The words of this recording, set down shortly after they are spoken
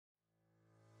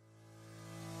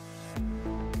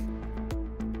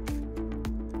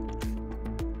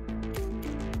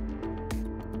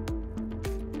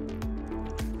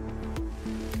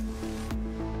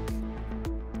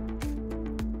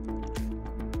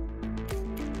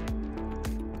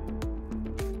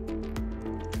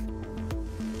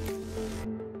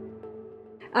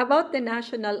About the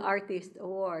National Artist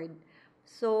Award.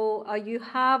 So you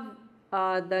have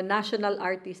the National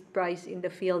Artist Prize in the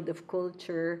field of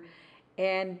culture,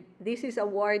 and this is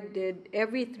awarded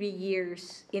every 3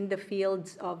 years in the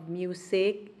fields of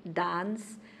music,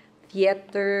 dance,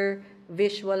 theater,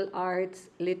 visual arts,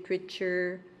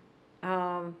 literature,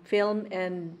 film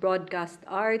and broadcast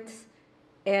arts,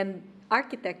 and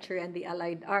architecture and the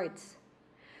allied arts.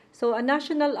 So a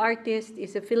national artist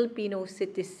is a Filipino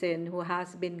citizen who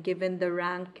has been given the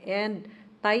rank and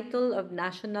title of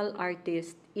national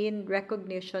artist in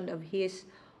recognition of his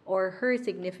or her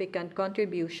significant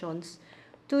contributions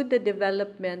to the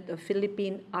development of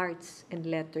Philippine arts and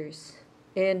letters.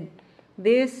 And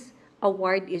this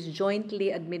award is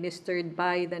jointly administered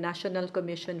by the National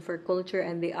Commission for Culture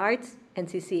and the Arts,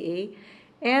 NCCA,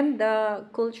 and the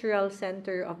Cultural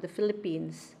Center of the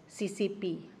Philippines,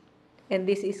 CCP. And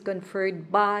this is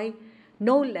conferred by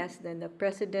no less than the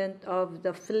President of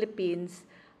the Philippines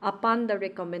upon the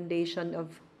recommendation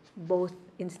of both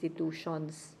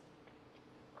institutions.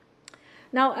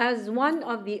 Now, as one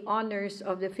of the honors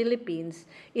of the Philippines,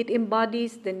 it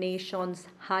embodies the nation's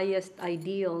highest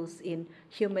ideals in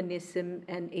humanism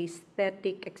and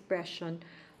aesthetic expression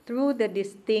through the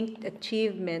distinct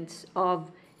achievements of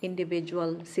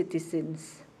individual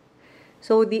citizens.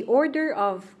 So the Order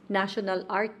of National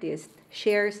Artists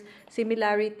shares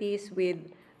similarities with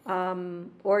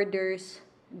orders,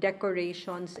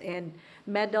 decorations, and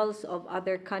medals of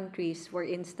other countries. For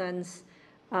instance,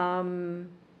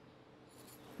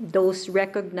 those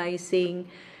recognizing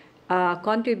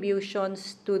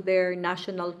contributions to their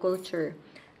national culture.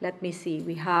 Let me see.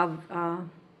 We have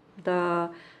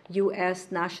the U.S.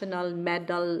 National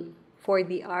Medal for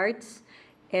the Arts,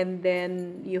 and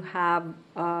then you have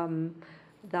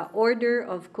the Order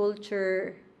of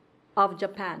Culture of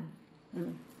Japan.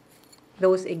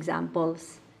 Those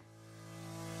examples.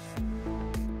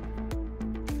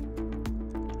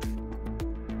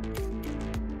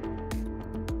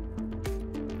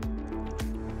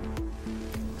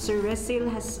 Sir RESIL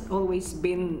has always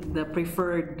been the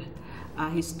preferred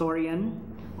historian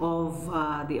of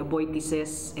the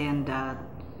Aboitises, and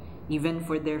even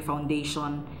for their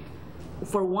foundation.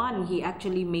 For one, he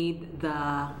actually made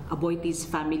the Aboitiz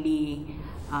family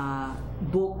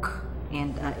book,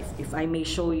 and if I may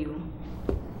show you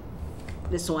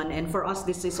this one. And for us,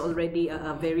 this is already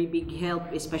a very big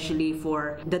help, especially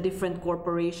for the different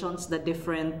corporations, the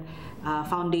different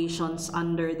foundations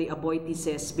under the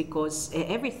Aboitises, because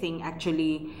everything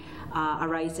actually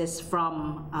arises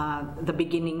from the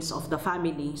beginnings of the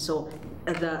family. So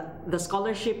the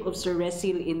scholarship of Sir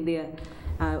RESIL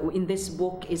in this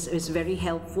book is very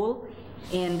helpful,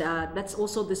 and that's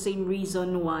also the same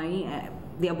reason why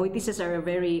the Aboitises are a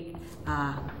very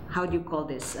how do you call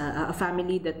this, a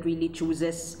family that really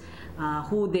chooses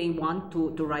who they want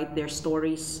to write their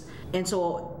stories. And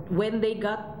so when they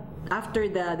got, after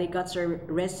they got Sir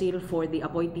RESIL for the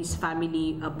Aboitiz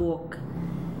family book,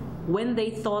 when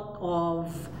they thought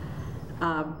of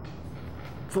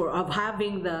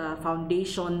having the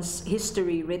foundation's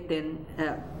history written,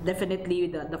 definitely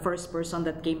the first person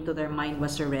that came to their mind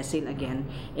was Sir RESIL again.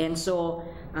 And so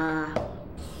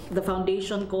the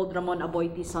foundation, called Ramon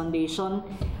Aboitiz Foundation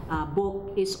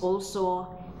book, is also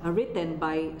written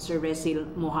by Sir RESIL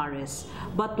Mojares.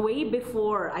 But way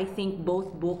before, I think,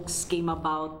 both books came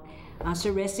about,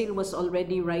 Sir RESIL was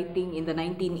already writing in the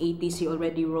 1980s. He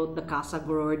already wrote the Casa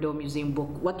Gordo Museum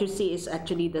book. What you see is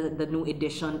actually the new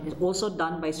edition, is also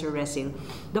done by Sir RESIL.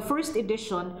 The first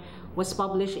edition was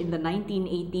published in the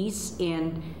 1980s,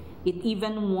 and it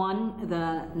even won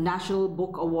the National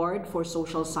Book Award for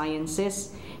Social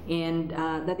Sciences, and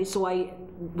that is why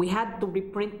we had to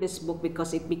reprint this book,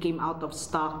 because it became out of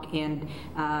stock. And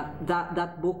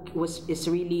that book is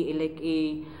really like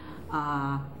a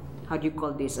how do you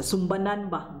call this, a sumbanan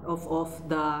ba of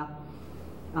the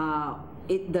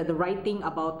writing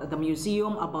about the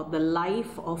museum, about the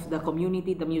life of the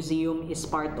community the museum is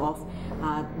part of.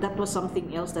 That was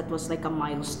something else that was like a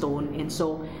milestone, and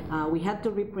so we had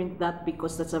to reprint that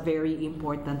because that's a very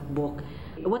important book.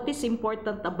 What is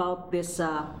important about this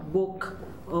book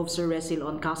of Sir RESIL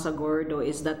on Casa Gordo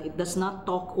is that it does not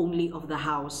talk only of the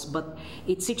house, but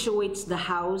it situates the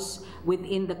house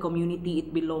within the community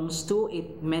it belongs to.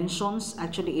 It mentions,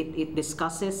 actually it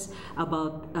discusses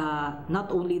about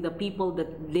not only the people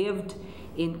that lived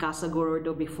in Casa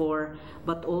Gordo before,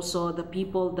 but also the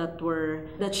people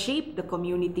that shaped the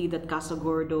community that Casa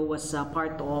Gordo was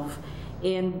part of.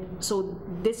 And so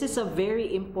this is a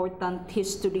very important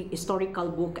historical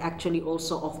book actually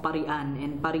also of Parian.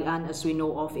 And Parian, as we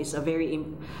know of, is a very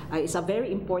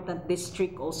important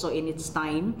district also in its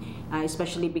time,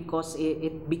 especially because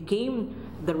it became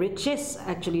the richest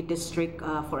actually district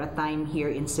for a time here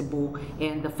in Cebu,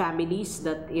 and the families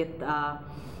that it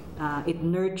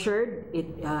nurtured,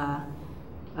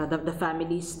 the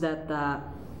families that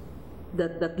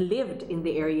lived in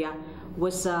the area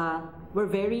were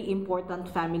very important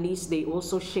families. They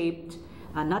also shaped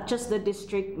not just the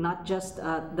district, not just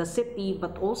the city,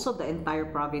 but also the entire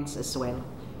province as well.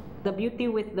 The beauty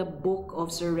with the book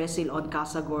of Sir RESIL on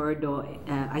Casa Gordo,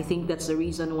 I think that's the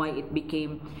reason why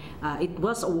it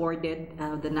was awarded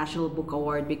the National Book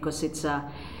Award, because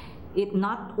it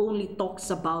not only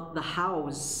talks about the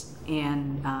house,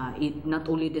 and it not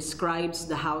only describes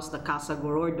the house, the Casa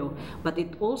Gordo, but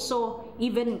it also,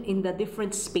 even in the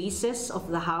different spaces of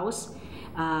the house,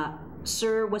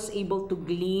 Sir was able to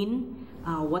glean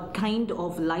what kind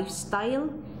of lifestyle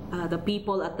the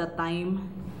people at the time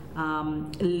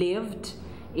lived,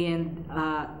 and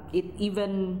it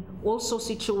even also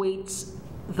situates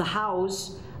the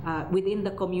house within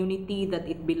the community that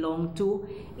it belonged to,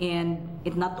 and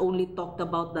it not only talked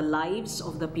about the lives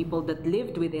of the people that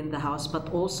lived within the house, but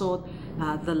also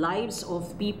the lives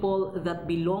of people that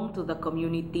belong to the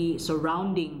community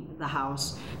surrounding the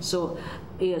house. So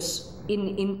yes,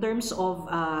 in terms of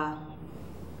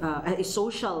a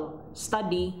social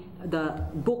study, the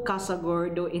book Casa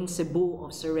Gordo in Cebu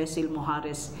of Sir RESIL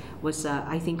Mojares was,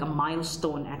 I think, a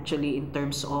milestone actually in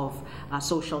terms of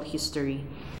social history.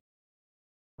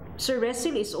 Sir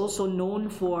RESIL is also known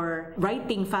for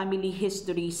writing family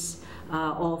histories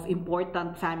of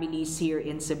important families here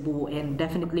in Cebu, and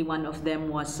definitely one of them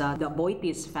was the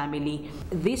Aboitiz family.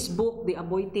 This book, The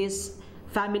Aboitiz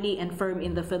Family and Firm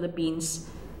in the Philippines,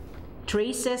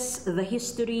 traces the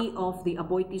history of the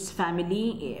Aboitiz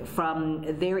family from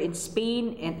there in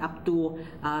Spain and up to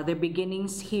their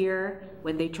beginnings here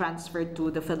when they transferred to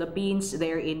the Philippines,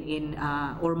 there in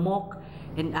Ormoc,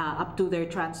 and up to their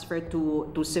transfer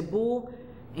to Cebu,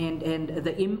 and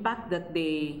the impact that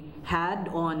they had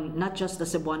on not just the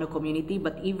Cebuano community,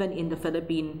 but even in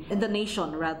the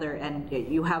nation rather. And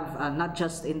you have not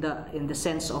just in the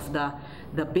sense of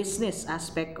the business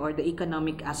aspect or the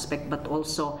economic aspect, but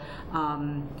also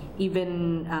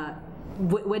even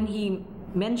when he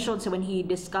mentions, when he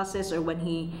discusses, or when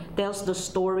he tells the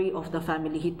story of the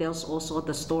family, he tells also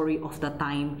the story of the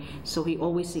time. So he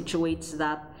always situates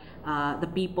that the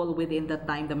people within the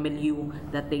time, the milieu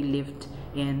that they lived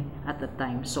in at the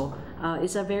time. So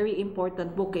it's a very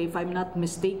important book. If I'm not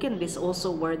mistaken, this also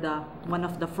were one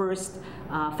of the first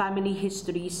family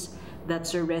histories that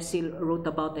Sir RESIL wrote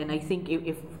about. And I think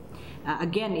if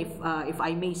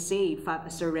I may say,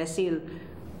 Sir RESIL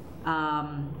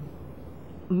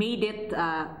made it.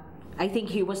 I think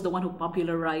he was the one who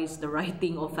popularized the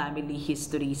writing of family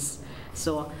histories.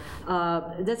 So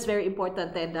that's very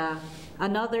important. And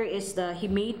another is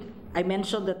I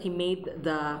mentioned that he made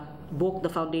the book, the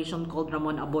foundation called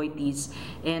Ramon Aboitiz.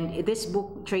 And this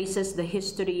book traces the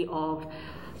history of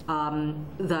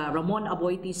the Ramon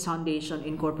Aboitiz Foundation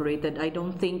Incorporated. I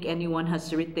don't think anyone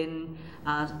has written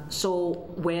so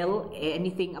well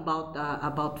anything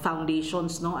about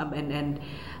foundations, no? And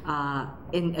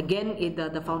again,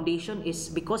 the foundation is,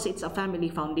 because it's a family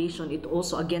foundation, it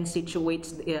also again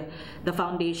situates the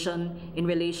foundation in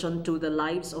relation to the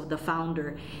lives of the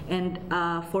founder. And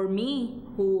for me,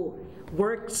 who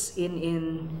works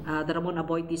in the Ramon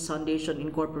Aboitiz Foundation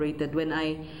Incorporated,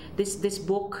 this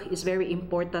book is very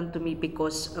important to me,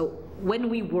 because when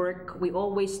we work, we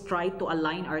always try to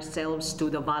align ourselves to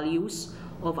the values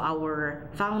of our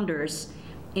founders,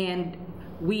 and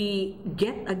we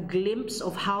get a glimpse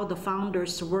of how the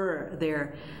founders were, the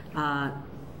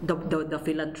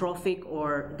philanthropic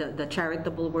or the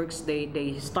charitable works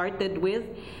they started with,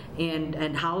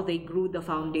 and how they grew the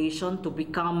foundation to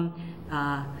become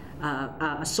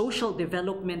a social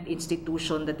development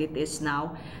institution that it is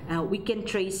now. We can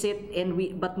trace it,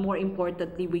 but more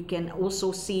importantly, we can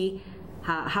also see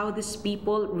how these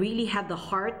people really had the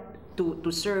heart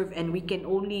to serve, and we can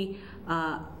only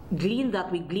glean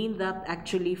that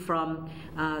actually from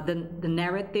the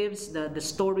narratives, the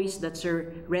stories that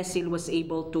Sir RESIL was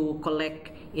able to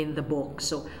collect in the book.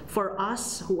 So for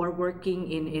us who are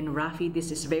working in RAFI,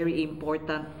 this is very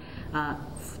important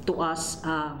to us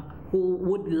who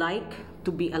would like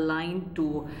to be aligned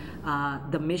to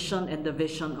the mission and the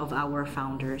vision of our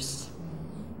founders.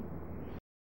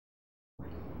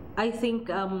 I think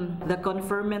the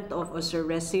conferment of Sir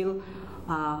RESIL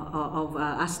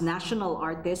as national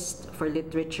artist for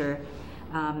literature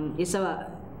is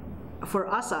for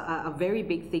us, a very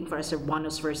big thing for us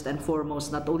Cebuanos first and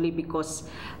foremost, not only because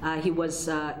he was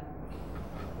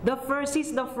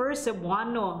he's the first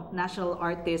Cebuano national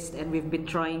artist, and we've been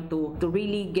trying to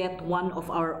really get one of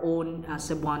our own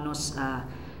Cebuanos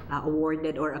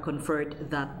awarded or conferred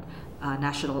that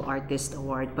National Artist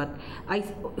Award. But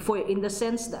in the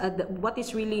sense that what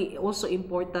is really also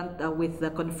important with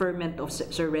the conferment of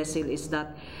Sir RESIL is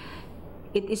that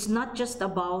it is not just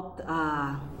about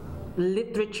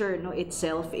literature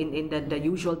itself in the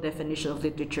usual definition of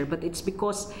literature, but it's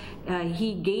because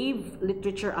he gave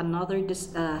literature another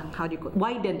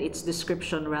widened its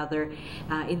description rather,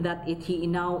 in that he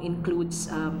now includes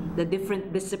the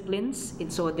different disciplines.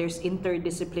 And so there's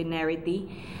interdisciplinarity,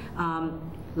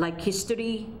 like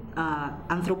history,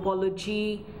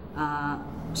 anthropology,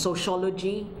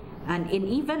 sociology, and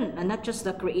even not just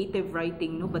the creative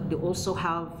writing, but they also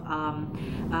have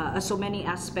so many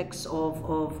aspects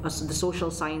of the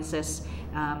social sciences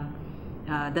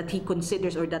that he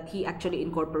considers or that he actually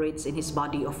incorporates in his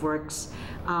body of works.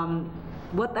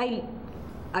 What I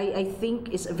think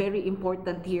is very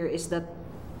important here is that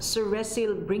Sir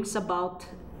RESIL brings about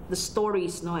the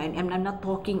stories, and I'm not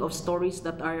talking of stories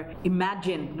that are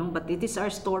imagined, but it is our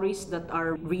stories that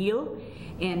are real,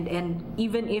 and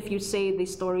even if you say the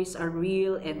stories are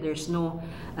real and there's no,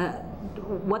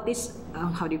 what is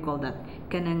how do you call that?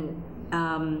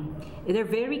 They're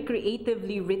very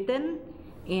creatively written,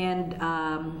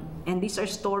 and these are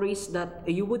stories that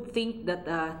you would think that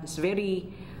it's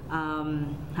very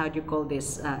how do you call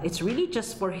this? It's really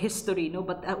just for history,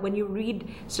 but when you read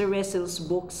Sir RESIL's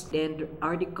books and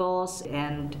articles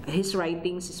and his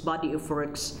writings, his body of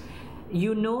works,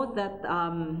 you know that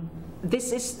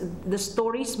the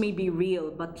stories may be real,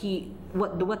 but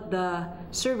what the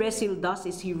Sir RESIL does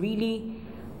is he really,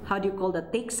 how do you call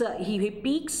that? He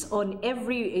peeks on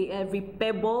every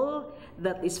pebble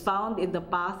that is found in the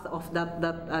path of that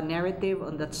narrative,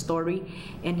 on that story,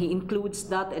 and he includes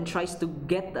that and tries to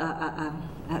get.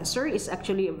 Sir is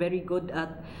actually very good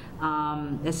at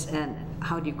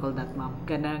how do you call that, ma'am?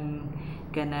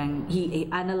 He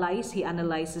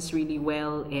analyzes really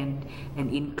well and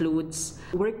includes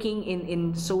working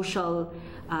in social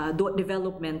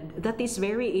development. That is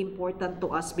very important to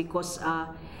us because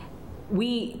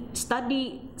we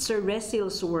study Sir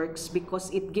RESIL's works because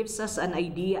it gives us an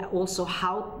idea also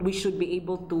how we should be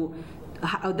able to,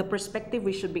 the perspective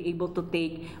we should be able to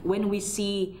take when we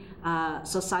see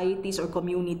societies or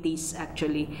communities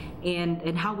actually,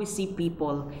 and how we see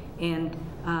people. And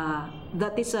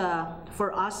that is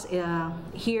for us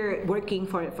here working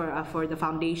for the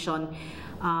foundation,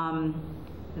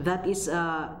 that is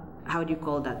how do you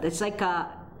call that? It's like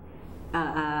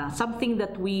something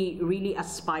that we really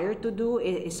aspire to do.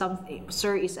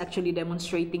 Sir is actually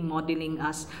demonstrating, modeling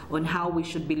us on how we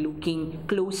should be looking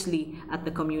closely at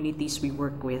the communities we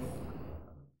work with.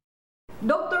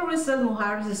 Dr. RESIL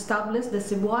Mojares established the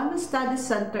Cebuano Studies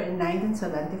Center in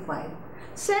 1975.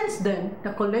 Since then,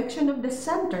 the collection of the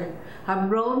center have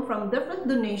grown from different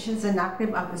donations and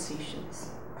active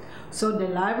acquisitions. So the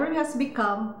library has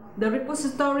become the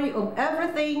repository of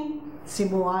everything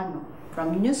Cebuano,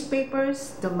 from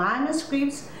newspapers to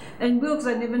manuscripts and books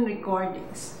and even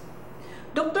recordings.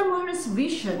 Dr. Mojares'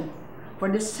 vision for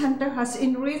the center has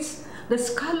enriched the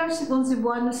scholars on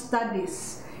Cebuano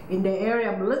studies in the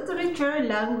area of literature,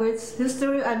 language,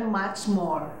 history, and much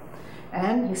more.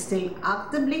 And he still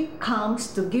actively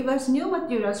comes to give us new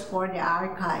materials for the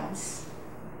archives.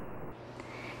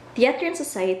 Theater and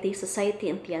Society, Society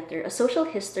and Theater, A Social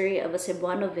History of a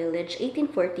Cebuano Village,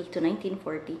 1840 to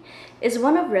 1940, is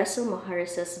one of RESIL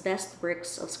Mojares' best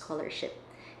works of scholarship.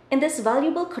 In this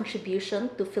valuable contribution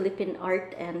to Philippine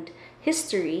art and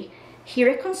history, he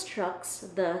reconstructs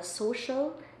the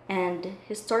social and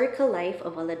historical life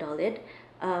of Valladolid,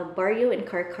 a barrio in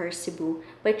Carcar, Cebu,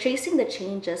 by tracing the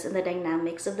changes in the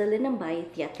dynamics of the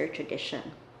Linambay theater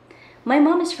tradition. My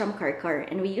mom is from Carcar,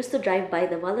 and we used to drive by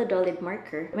the Valladolid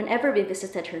marker whenever we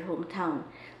visited her hometown.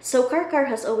 So Carcar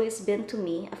has always been to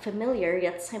me a familiar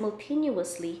yet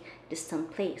simultaneously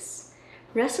distant place.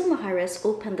 RESIL Mojares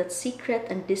opened that secret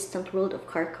and distant world of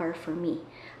Carcar for me.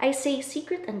 I say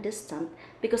secret and distant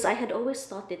because I had always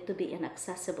thought it to be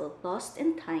inaccessible, lost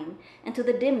in time, and to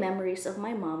the dim memories of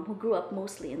my mom who grew up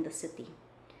mostly in the city.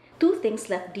 Two things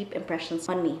left deep impressions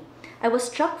on me. I was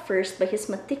struck first by his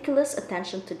meticulous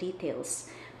attention to details,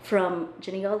 from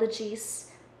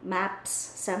genealogies, maps,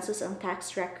 census and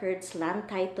tax records, land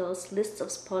titles, lists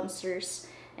of sponsors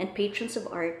and patrons of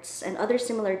arts, and other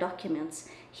similar documents.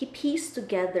 He pieced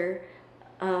together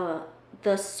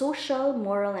the social,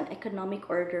 moral, and economic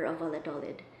order of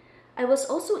Valladolid. I was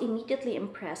also immediately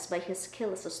impressed by his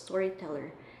skill as a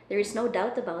storyteller. There is no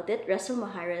doubt about it, RESIL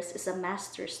Mojares is a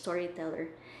master storyteller.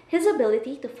 His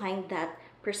ability to find that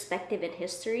perspective in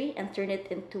history and turn it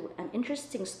into an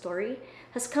interesting story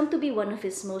has come to be one of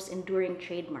his most enduring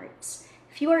trademarks.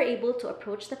 Few are able to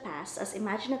approach the past as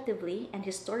imaginatively and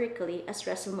historically as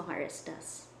RESIL Mojares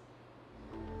does.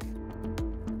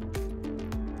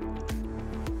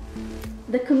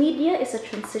 The Comedia is a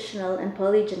transitional and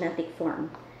polygenetic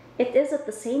form. It is at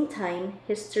the same time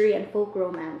history and folk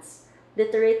romance,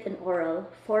 literate and oral,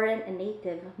 foreign and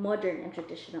native, modern and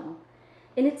traditional.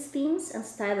 In its themes and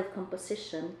style of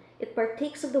composition, it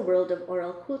partakes of the world of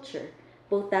oral culture,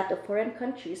 both that of foreign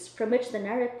countries from which the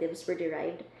narratives were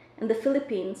derived and the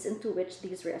Philippines into which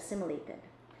these were assimilated.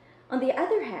 On the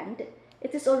other hand,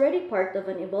 it is already part of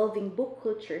an evolving book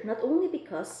culture not only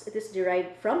because it is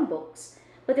derived from books,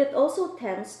 but it also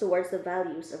tends towards the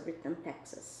values of written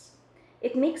texts.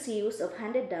 It makes use of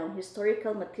handed-down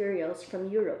historical materials from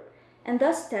Europe and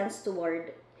thus tends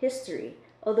toward history,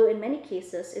 although in many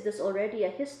cases it is already a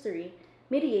history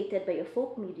mediated by a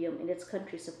folk medium in its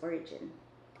countries of origin.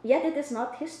 Yet it is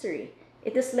not history.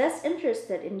 It is less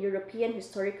interested in European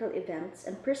historical events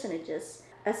and personages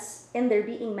as in their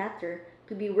being matter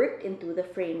to be worked into the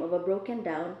frame of a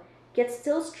broken-down, yet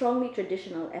still strongly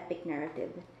traditional epic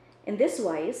narrative. In this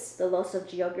wise, the laws of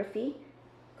geography,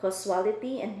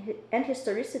 causality, and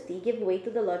historicity give way to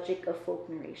the logic of folk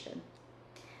narration.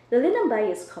 The Linambay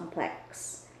is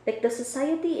complex. Like the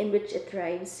society in which it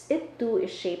thrives, it too is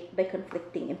shaped by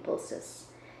conflicting impulses.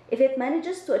 If it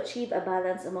manages to achieve a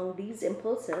balance among these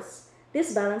impulses,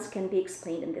 this balance can be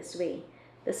explained in this way.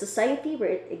 The society where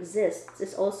it exists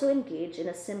is also engaged in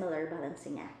a similar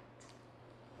balancing act.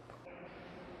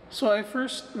 So I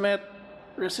first met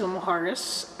RESIL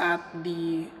Mojares at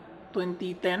the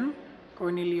 2010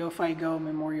 Cornelio Faigao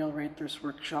Memorial Writers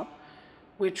Workshop,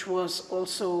 which was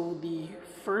also the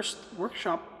first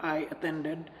workshop I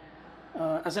attended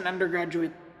as an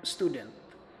undergraduate student.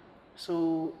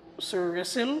 So Sir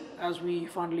RESIL, as we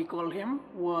fondly call him,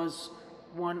 was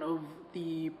one of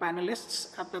the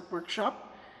panelists at that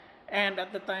workshop, and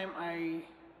at the time I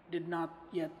did not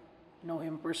yet know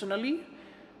him personally.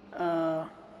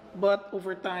 But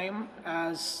over time,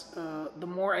 as the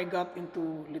more I got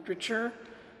into literature,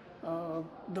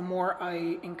 the more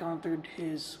I encountered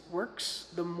his works,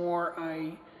 the more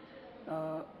I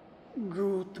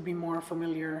grew to be more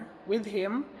familiar with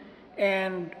him,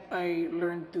 and I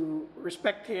learned to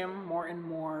respect him more and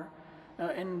more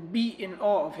and be in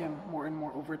awe of him more and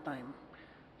more over time.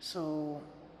 So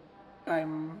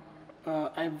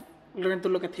I've learned to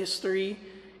look at history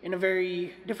in a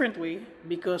very different way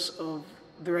because of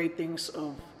the writings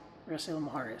of RESIL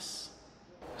Mojares.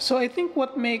 So I think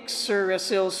what makes Sir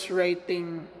RESIL's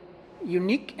writing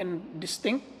unique and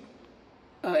distinct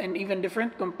and even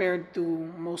different compared to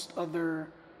most other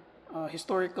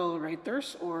historical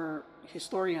writers or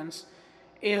historians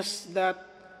is that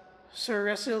Sir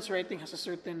RESIL's writing has a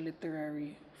certain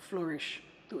literary flourish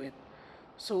to it.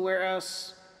 So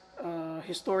whereas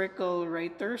historical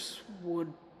writers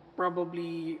would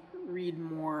probably read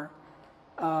more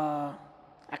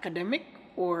academic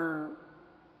or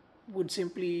would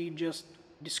simply just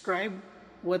describe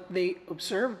what they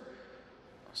observe,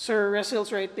 Sir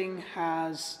RESIL's writing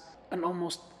has an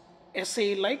almost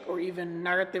essay-like or even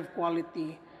narrative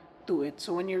quality to it.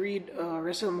 So when you read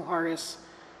RESIL Mojares'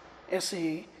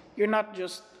 essay, you're not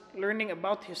just learning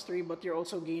about history, but you're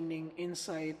also gaining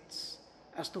insights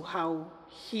as to how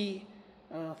he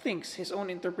thinks, his own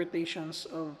interpretations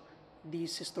of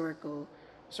these historical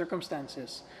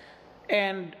circumstances.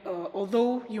 And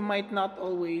although you might not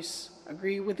always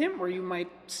agree with him or you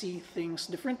might see things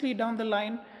differently down the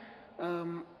line,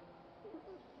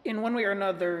 in one way or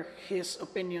another, his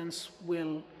opinions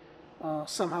will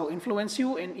somehow influence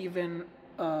you and even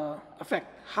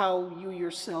affect how you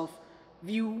yourself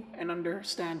view and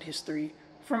understand history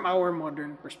from our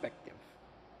modern perspective.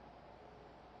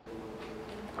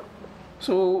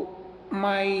 So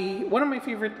one of my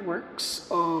favorite works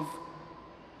of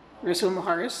RESIL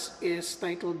Mojares is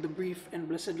titled The Brief and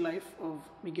Blessed Life of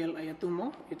Miguel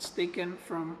Ayatumo. It's taken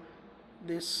from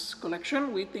this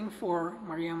collection, Waiting for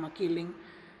Maria Makiling,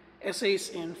 Essays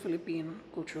in Philippine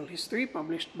Cultural History,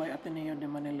 published by Ateneo de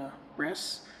Manila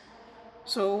Press.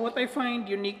 So what I find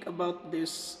unique about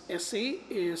this essay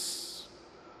is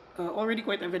already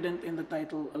quite evident in the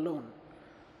title alone.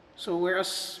 So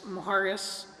whereas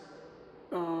Mojares,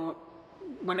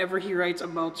 whenever he writes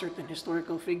about certain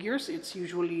historical figures, it's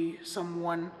usually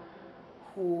someone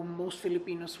who most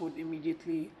Filipinos would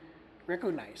immediately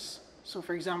recognize. So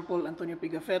for example, Antonio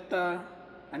Pigafetta,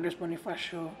 Andres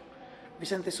Bonifacio,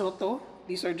 Vicente Soto,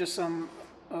 these are just some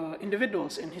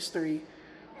individuals in history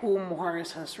whom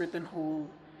Mojares has written whole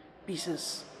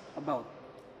pieces about.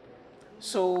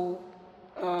 So,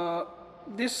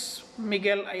 this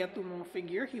Miguel Ayatumo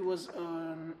figure, he was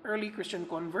an early Christian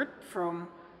convert from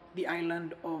the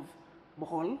island of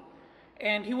Bohol,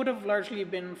 and he would have largely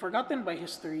been forgotten by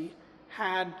history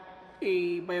had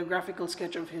a biographical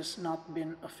sketch of his not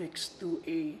been affixed to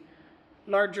a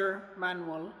larger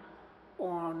manual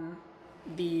on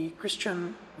the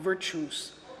Christian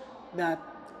virtues that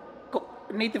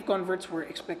native converts were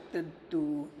expected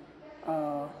to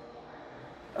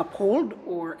uphold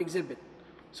or exhibit.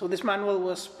 So this manual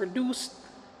was produced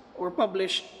or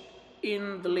published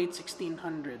in the late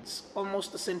 1600s,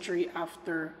 almost a century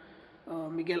after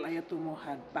Miguel Ayatumo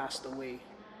had passed away.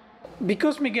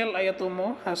 Because Miguel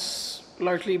Ayatumo has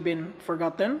largely been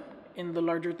forgotten in the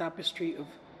larger tapestry of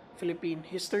Philippine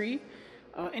history,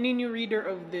 any new reader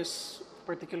of this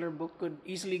particular book could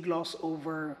easily gloss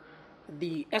over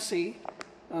the essay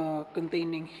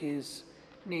containing his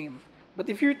name. But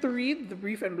if you're to read The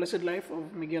Brief and Blessed Life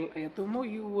of Miguel Ayatumo,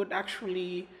 you would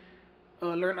actually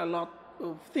learn a lot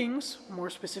of things,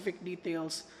 more specific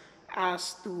details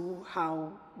as to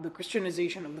how the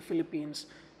Christianization of the Philippines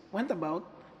went about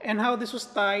and how this was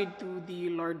tied to the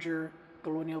larger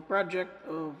colonial project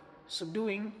of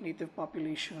subduing native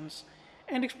populations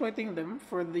and exploiting them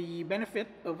for the benefit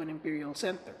of an imperial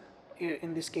center,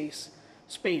 in this case,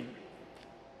 Spain.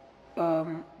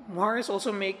 Mojares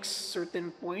also makes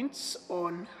certain points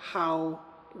on how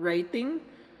writing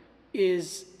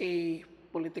is a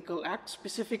political act,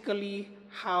 specifically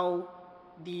how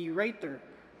the writer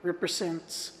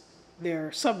represents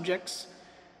their subjects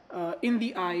in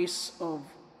the eyes of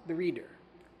the reader.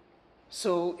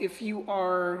 So if you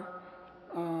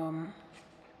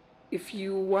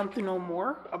want to know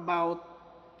more about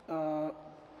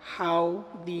how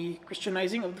the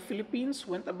Christianizing of the Philippines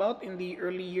went about in the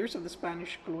early years of the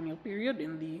Spanish colonial period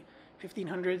in the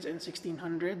 1500s and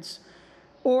 1600s,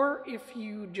 or if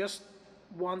you just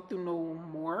want to know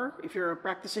more, if you're a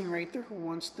practicing writer who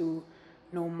wants to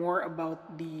know more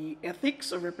about the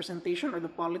ethics of representation or the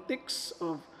politics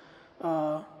of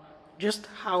just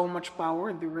how much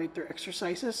power the writer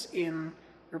exercises in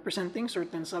representing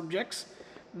certain subjects,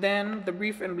 then The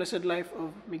Brief and Blessed Life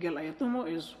of Miguel Ayatumo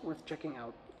is worth checking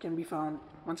out. It can be found,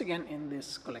 once again, in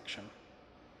this collection.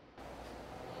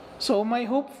 So my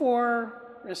hope for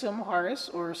RESIL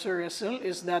Mojares, or Sir RESIL,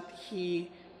 is that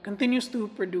he continues to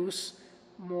produce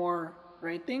more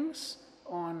writings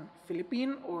on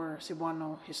Philippine or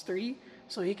Cebuano history,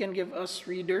 so he can give us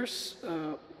readers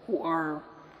who are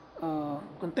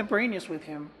contemporaneous with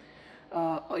him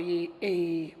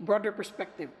a broader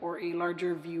perspective or a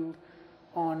larger view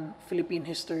on Philippine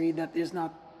history that is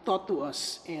not taught to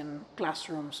us in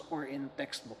classrooms or in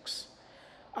textbooks.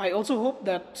 I also hope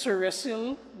that Sir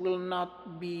RESIL will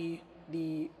not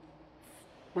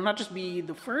just be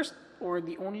the first or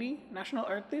the only national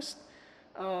artist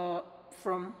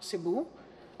from Cebu.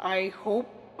 I hope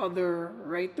other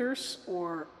writers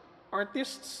or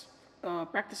artists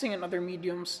practicing in other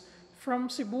mediums from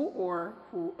Cebu or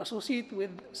who associate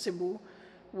with Cebu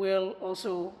will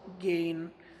also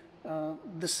gain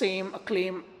the same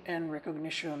acclaim and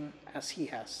recognition as he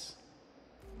has.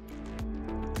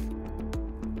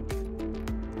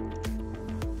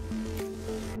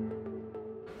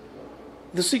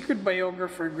 The secret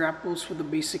biographer grapples with a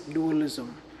basic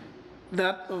dualism,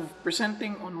 that of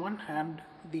presenting on one hand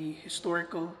the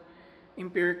historical,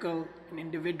 empirical, and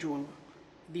individual,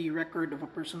 the record of a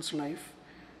person's life,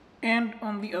 and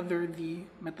on the other the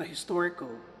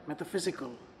metahistorical,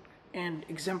 metaphysical, and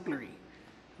exemplary,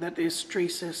 that is,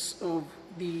 traces of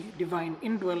the divine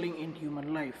indwelling in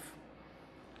human life.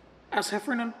 As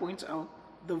Heffernan points out,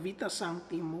 the Vita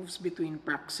Sancti moves between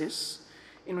praxis,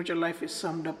 in which a life is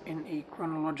summed up in a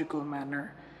chronological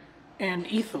manner, and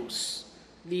ethos,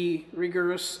 the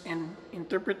rigorous and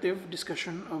interpretive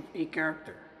discussion of a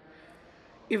character.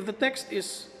 If the text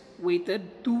is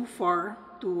weighted too far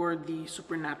toward the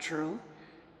supernatural,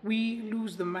 we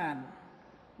lose the man,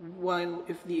 while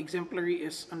if the exemplary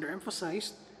is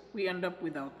underemphasized, we end up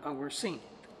without our saint.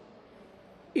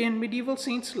 In medieval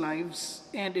saints' lives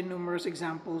and in numerous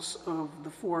examples of the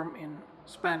form in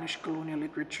Spanish colonial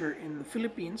literature in the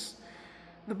Philippines,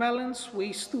 the balance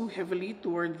weighs too heavily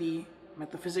toward the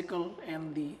metaphysical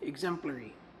and the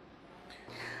exemplary.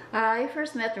 I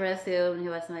first met RESIL when he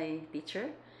was my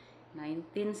teacher,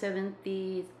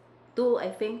 1972, I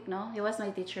think, no? He was my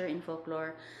teacher in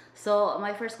folklore. So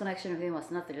my first connection with him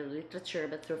was not through literature,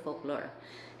 but through folklore.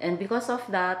 And because of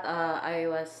that, I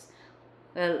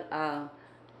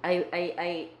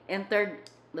entered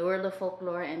the world of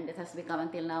folklore, and it has become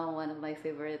until now one of my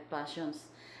favorite passions.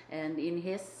 And in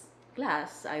his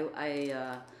class, I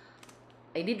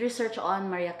did research on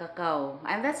Maria Cacao,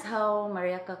 and that's how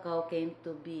Maria Cacao came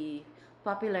to be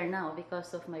popular now,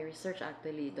 because of my research.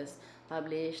 Actually, it was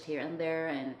published here and there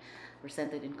and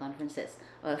presented in conferences.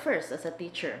 Well, first as a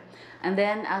teacher, and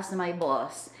then as my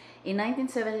boss. In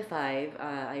 1975,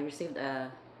 I received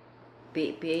a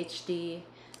PhD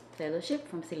fellowship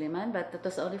from Silliman, but that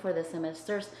was only for the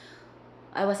semesters.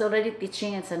 I was already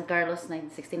teaching at San Carlos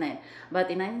 1969,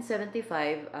 but in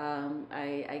 1975,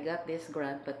 I got this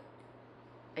grant, but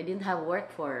I didn't have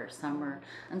work for summer,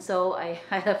 and so I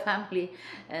had a family,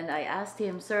 and I asked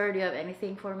him, "Sir, do you have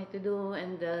anything for me to do?"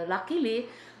 And luckily,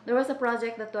 there was a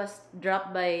project that was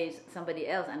dropped by somebody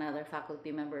else, another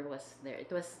faculty member was there.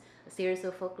 It was a series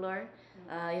of folklore.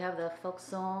 You have the folk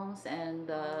songs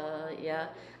and yeah,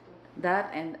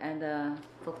 that and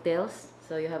folk tales.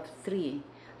 So you have three.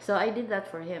 So I did that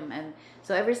for him, and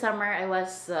so every summer I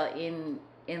was in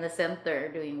the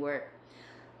center doing work.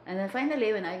 And then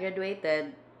finally, when I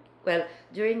graduated, well,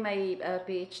 during my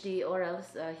PhD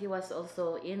orals, he was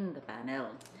also in the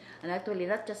panel. And actually,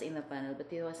 not just in the panel, but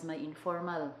he was my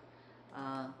informal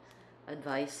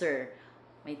advisor.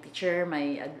 My teacher,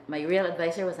 my real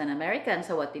advisor was an American,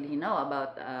 so what did he know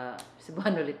about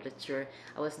Cebuano literature?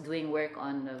 I was doing work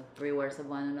on the pre-war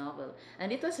Cebuano novel.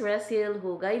 And it was RESIL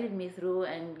who guided me through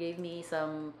and gave me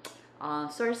some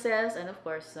sources and, of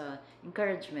course,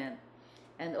 encouragement.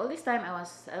 And all this time I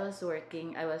was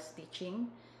working, I was teaching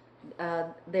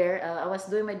there. I was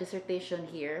doing my dissertation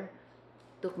here.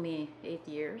 Took me 8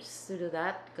 years to do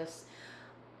that, because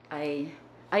I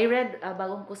read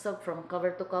Bagong Kusog from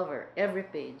cover to cover, every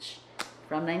page,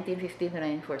 from 1915 to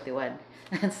 1941.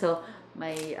 And so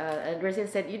my advisor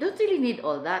said, "You don't really need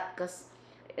all that," because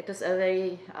it was a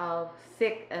very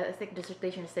thick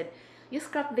dissertation. He said, "You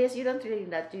scrap this, you don't really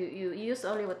need that. You use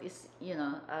only what is,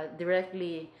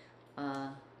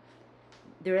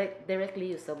 directly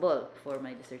usable for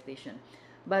my dissertation."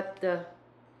 But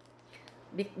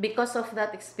because of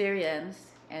that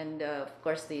experience, and of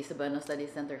course the Cebuano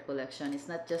Studies Center collection is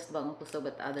not just Bagong Kusog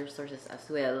but other sources as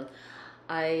well,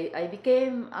 I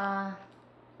became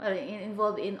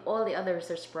involved in all the other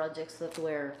research projects that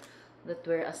were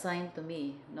assigned to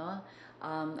me. No,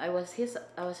 I was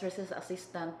research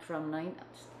assistant from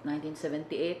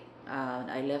 1978.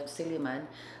 I left Silliman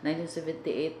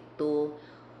 1978 to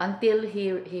until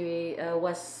he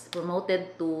was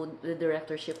promoted to the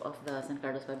directorship of the San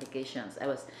Carlos Publications. I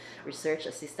was research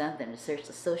assistant and research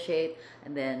associate,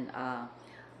 and then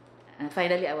and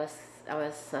finally I was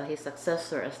his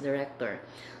successor as director.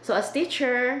 So as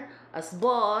teacher, as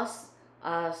boss,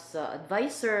 as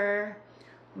advisor,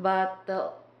 but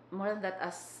more than that,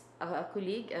 as a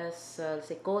colleague, as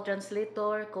say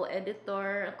co-translator,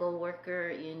 co-editor, co-worker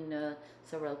in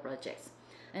several projects.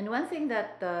 And one thing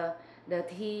that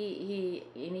he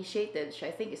initiated, which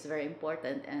I think is very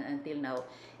important and until now,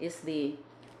 is the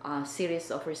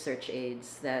series of research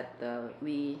aids that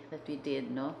we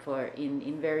did, no, for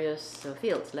in various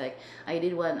fields. Like I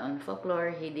did one on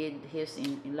folklore, he did his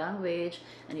in language,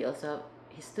 and he also have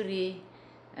history,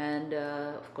 and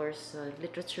of course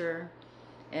literature.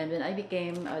 And when I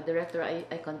became a director,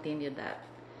 I continued that.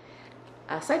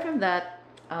 Aside from that,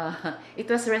 it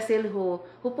was RESIL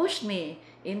who pushed me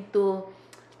into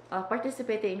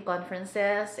participating in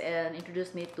conferences and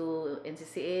introduced me to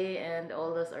NCCA and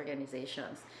all those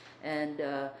organizations. And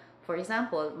for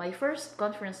example, my first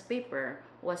conference paper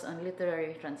was on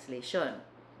literary translation.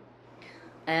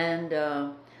 And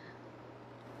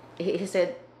he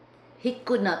said he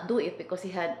could not do it because he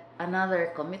had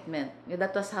another commitment.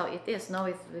 That was how it is. Now,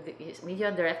 with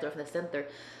you're director of the center,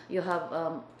 you have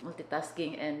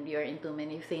multitasking and you're into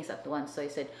many things at once. So he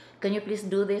said, "Can you please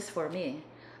do this for me?"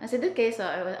 I said, "Okay." So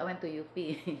I went to UP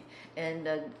and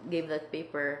gave that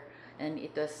paper, and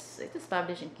it was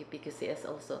published in PQCS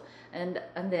also. And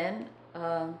then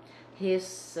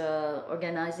he's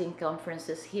organizing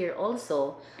conferences here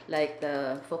also, like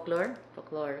the folklore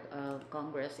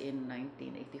Congress in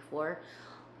 1984.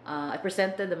 I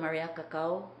presented the Maria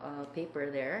Cacao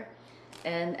paper there,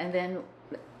 and then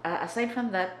aside from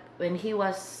that, when he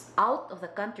was out of the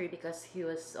country because he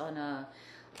was on a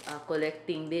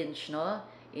collecting binge, no,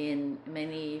 in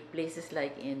many places,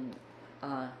 like in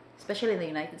especially in the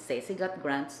United States, he got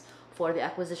grants for the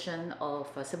acquisition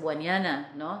of Cebuaniana,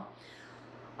 no.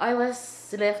 I was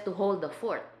left to hold the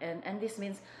fort, and this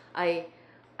means I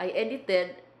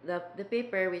edited the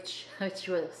paper which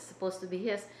was supposed to be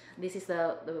his. This is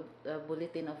the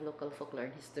Bulletin of Local Folklore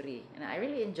and History, and I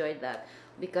really enjoyed that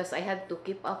because I had to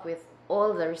keep up with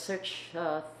all the research,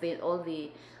 all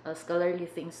the scholarly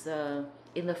things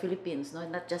in the Philippines, no,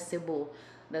 not just Cebu.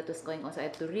 that was going on. So I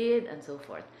had to read and so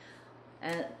forth.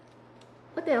 And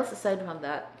what else aside from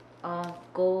that?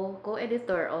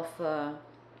 Co-editor of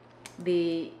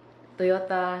the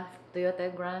Toyota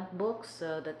Grant books,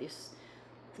 that is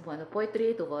Cebuano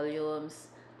Poetry, 2 volumes,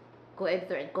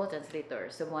 co-editor and co-translator,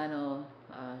 Cebuano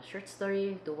short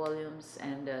story, 2 volumes,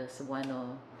 and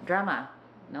Cebuano drama,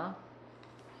 no?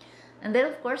 And then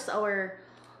of course our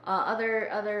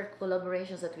other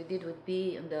collaborations that we did would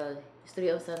be in the history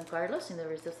of San Carlos,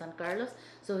 University of San Carlos.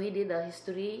 So he did a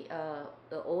history,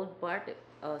 the old part,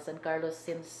 San Carlos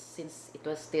since it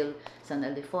was still San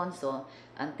Ildefonso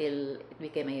until it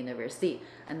became a university.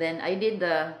 And then I did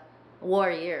the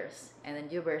war years, and then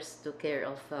Jubers took care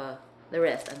of the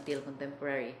rest until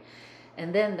contemporary.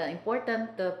 And then the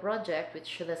important project,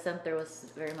 which the center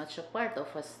was very much a part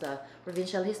of, was the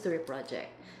Provincial History Project.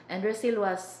 And RESIL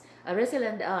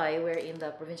and I were in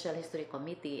the Provincial History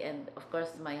Committee, and of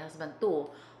course my husband too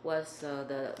was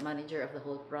the manager of the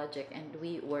whole project, and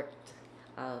we worked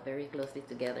very closely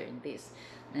together in this,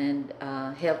 and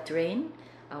helped train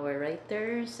our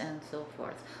writers and so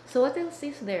forth. So what else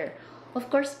is there? Of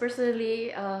course,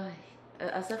 personally,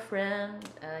 as a friend,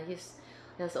 he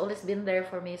has always been there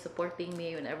for me, supporting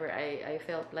me whenever I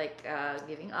felt like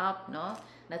giving up, no?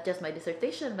 Not just my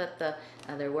dissertation, but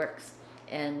other works.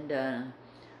 And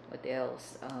what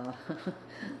else?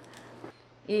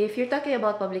 If you're talking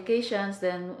about publications,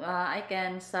 then I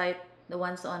can cite the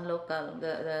ones on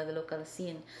the local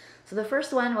scene. So the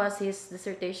first one was his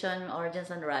dissertation, Origins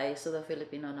and Rise to the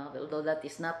Filipino Novel, though that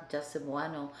is not just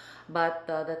Cebuano, but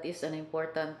that is an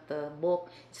important book.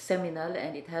 It's seminal,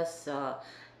 and it has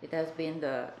been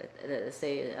the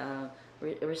say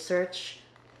research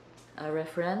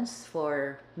reference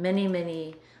for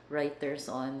many writers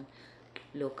on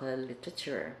local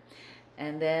literature.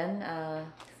 And then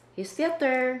his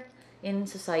theater in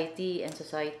society and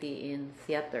society in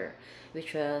theater,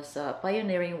 which was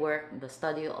pioneering work, the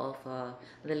study of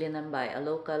the linambay, a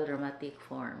local dramatic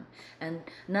form, and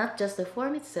not just the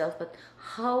form itself, but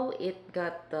how it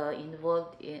got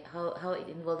involved in how it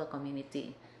involved the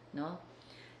community, no?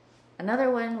 Another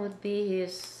one would be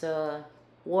his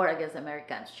War Against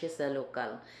Americans, which is a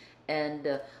local,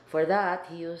 and for that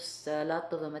he used a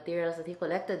lot of the materials that he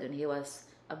collected when he was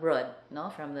abroad, no,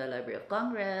 from the Library of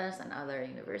Congress and other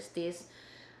universities.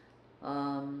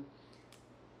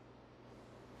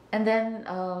 And then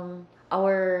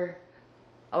our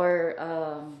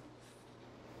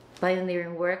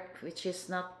pioneering work, which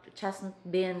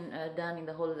hasn't been done in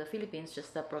the whole of the Philippines,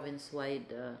 just a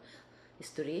province-wide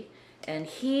history. And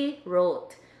he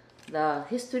wrote the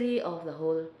history of the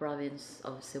whole province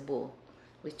of Cebu,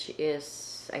 which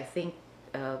is, I think,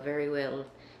 very well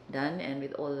done, and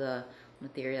with all the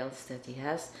materials that he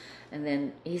has. And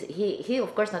then he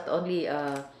of course not only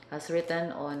has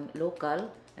written on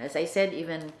local, as I said,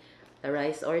 even the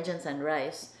Rice, Origins and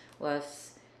Rice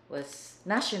was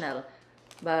national,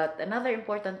 but another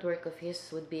important work of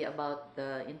his would be about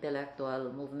the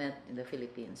intellectual movement in the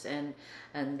Philippines,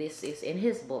 and this is in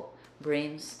his book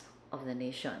Brains of the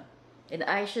Nation. And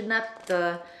I should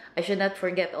not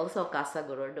forget also Casa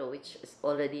Gorordo, which is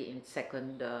already in its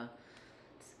second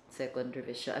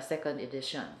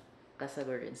edition, Casa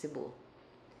Gorordo in Cebu.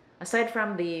 Aside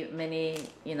from the many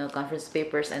conference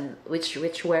papers and which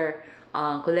were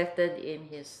collected in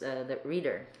his the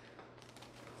Reader,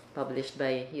 published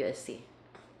by USC.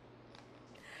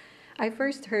 I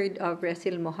first heard of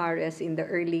RESIL Mojares in the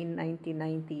early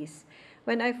 1990s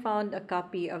when I found a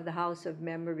copy of the House of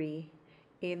Memory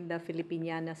in the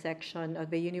Filipiniana section of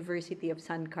the University of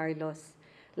San Carlos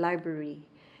Library.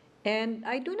 And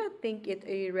I do not think it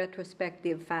a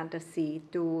retrospective fantasy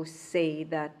to say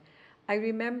that I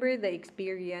remember the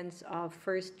experience of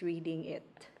first reading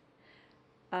it.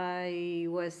 I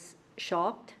was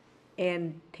shocked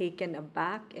and taken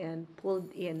aback and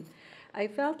pulled in. I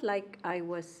felt like I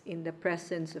was in the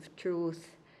presence of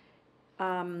truth.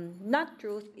 Not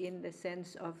truth in the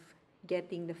sense of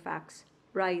getting the facts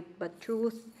right, but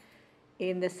truth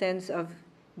in the sense of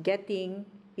getting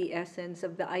the essence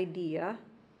of the idea,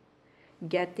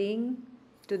 getting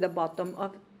to the bottom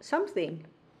of something.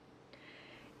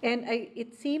 And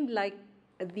it seemed like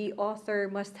the author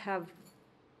must have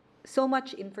so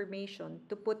much information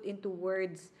to put into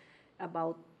words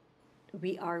about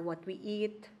we are what we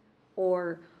eat,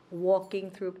 or walking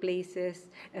through places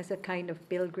as a kind of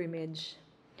pilgrimage.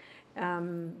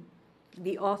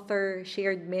 The author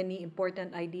shared many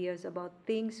important ideas about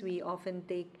things we often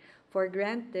take for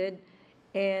granted,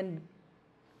 and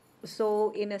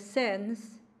so in a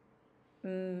sense,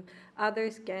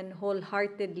 others can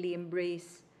wholeheartedly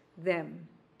embrace them.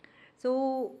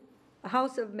 So A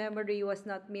House of Memory was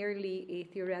not merely a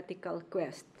theoretical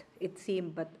quest, it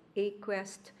seemed, but a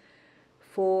quest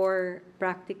for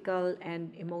practical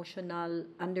and emotional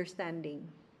understanding.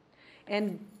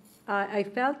 And I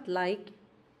felt like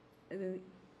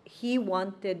he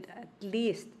wanted, at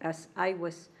least as I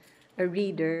was a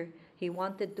reader, he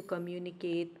wanted to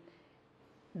communicate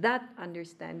that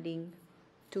understanding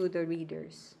to the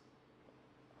readers.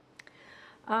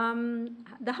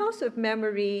 The House of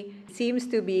Memory seems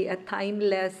to be a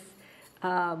timeless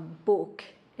book,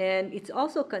 and it's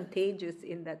also contagious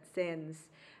in that sense.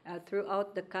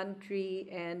 Throughout the country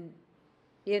and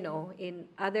in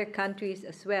other countries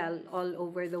as well, all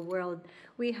over the world,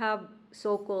 we have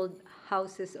so-called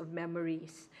houses of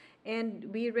memories. And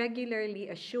we regularly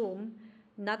assume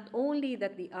not only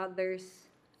that the others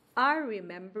are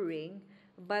remembering,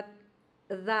 but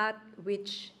that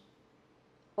which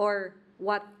or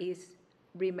what is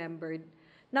remembered.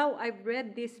 Now, I've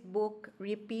read this book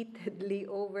repeatedly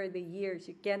over the years.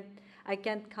 I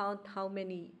can't count how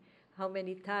many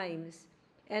times.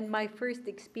 And my first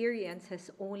experience has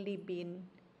only been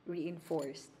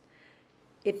reinforced.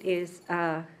 It is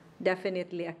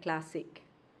definitely a classic.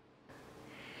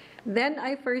 Then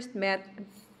I first met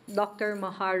Dr.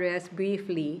 Mojares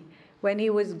briefly when he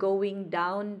was going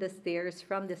down the stairs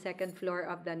from the second floor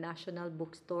of the National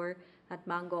Bookstore at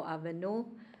Mango Avenue,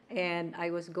 and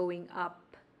I was going up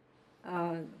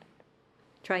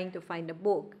trying to find a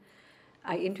book.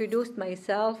 I introduced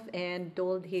myself and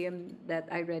told him that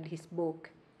I read his book,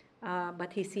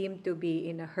 but he seemed to be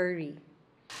in a hurry.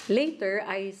 Later,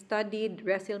 I studied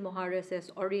RESIL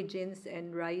Mojares' Origins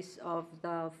and Rise of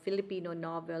the Filipino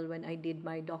Novel when I did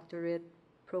my doctorate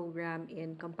program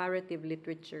in comparative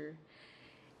literature.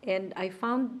 And I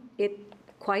found it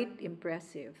quite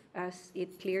impressive as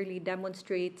it clearly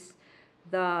demonstrates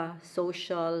the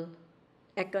social,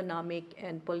 economic,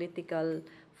 and political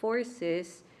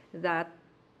forces that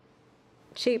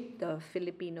shaped the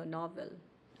Filipino novel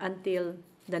until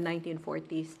the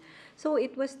 1940s. So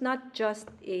it was not just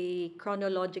a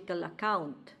chronological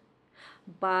account,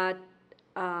 but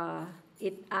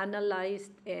it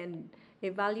analyzed and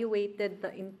evaluated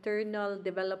the internal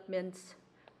developments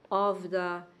of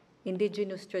the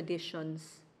indigenous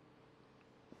traditions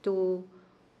to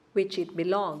which it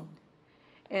belonged.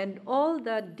 And all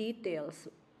the details,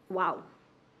 wow,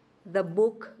 the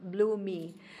book blew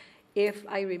me. If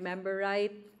I remember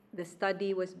right, the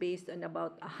study was based on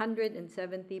about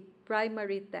 170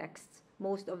 primary texts.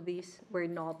 Most of these were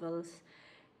novels.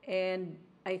 And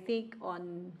I think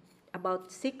on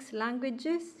about 6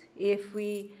 languages. If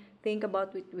we think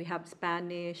about it, we have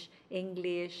Spanish,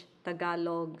 English,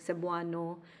 Tagalog,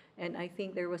 Cebuano, and I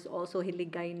think there was also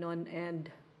Hiligaynon and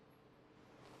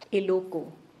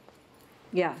Ilocos.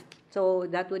 Yeah, so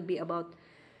that would be about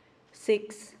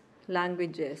 6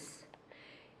 languages.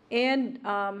 And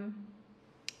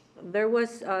there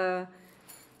was a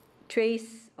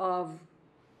trace of,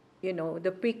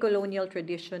 the pre-colonial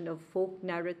tradition of folk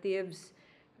narratives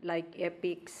like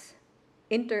epics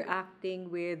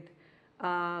interacting with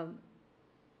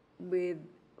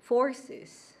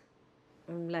forces,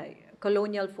 like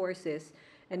colonial forces,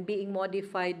 and being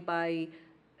modified by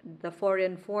the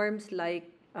foreign forms like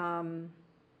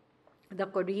the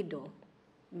corrido,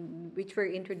 which were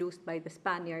introduced by the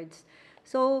Spaniards.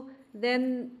 So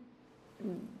then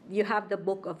you have the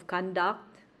Book of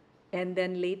Conduct, and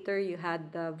then later you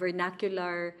had the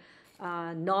vernacular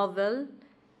novel,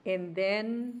 and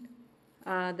then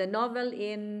the novel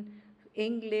in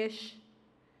English.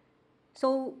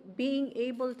 So being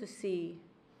able to see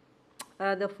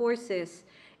the forces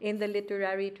in the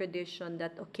literary tradition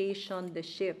that occasioned the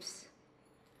shifts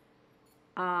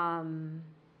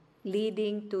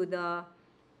leading to the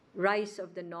rise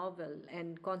of the novel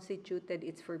and constituted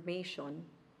its formation.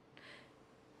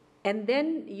 And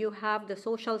then you have the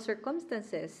social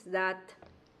circumstances that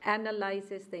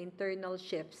analyzes the internal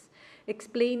shifts,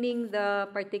 explaining the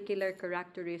particular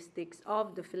characteristics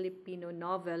of the Filipino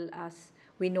novel as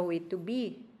we know it to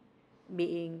be,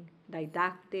 being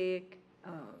didactic,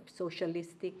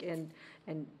 socialistic, and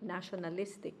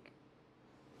nationalistic.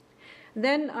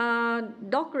 Then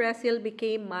Doc Resil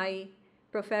became my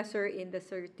professor in the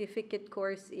certificate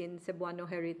course in Cebuano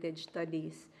Heritage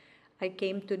Studies. I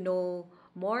came to know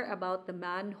more about the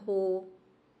man who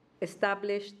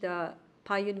established the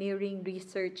pioneering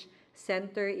research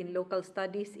center in local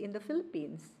studies in the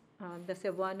Philippines, the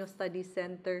Cebuano Studies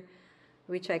Center,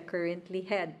 which I currently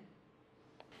head.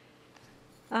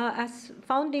 As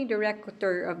founding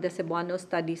director of the Cebuano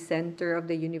Studies Center of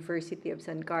the University of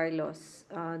San Carlos,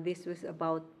 this was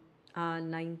about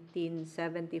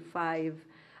 1975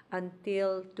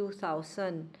 until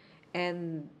 2000.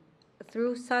 And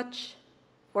through such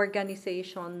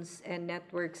organizations and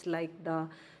networks like the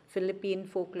Philippine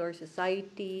Folklore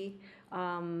Society,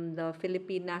 the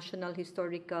Philippine National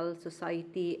Historical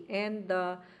Society, and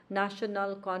the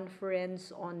National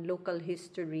Conference on Local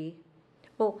History.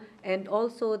 Oh, and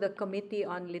also the Committee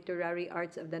on Literary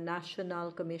Arts of the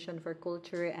National Commission for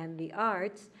Culture and the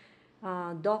Arts,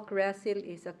 Doc RESIL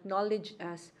is acknowledged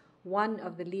as one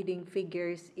of the leading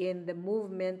figures in the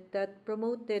movement that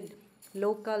promoted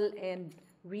local and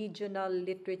regional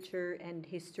literature and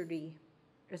history,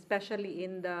 especially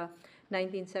in the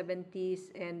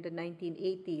 1970s and the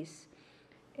 1980s.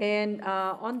 And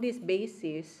on this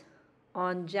basis,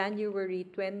 on January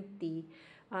 20,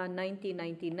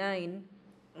 1999,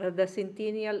 the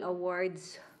Centennial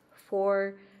Awards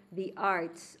for the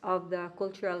Arts of the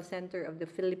Cultural Center of the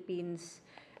Philippines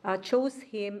chose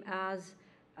him as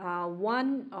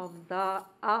one of the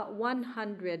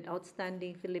 100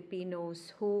 outstanding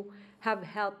Filipinos who have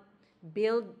helped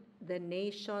build the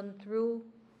nation through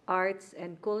arts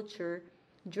and culture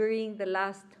during the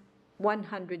last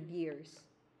 100 years.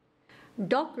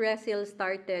 Doc RESIL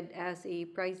started as a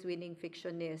prize-winning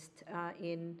fictionist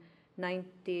in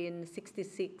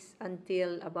 1966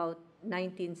 until about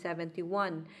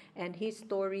 1971, and his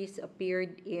stories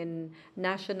appeared in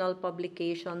national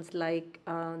publications like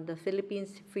the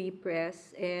Philippines Free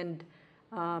Press and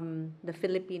the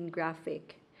Philippine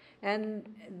Graphic. And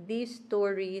these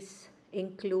stories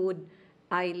include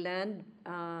Island,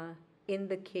 In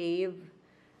the Cave,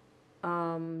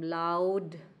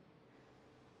 Loud,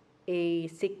 A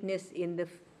Sickness in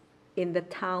the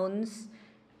Towns,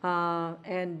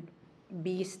 and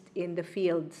Beast in the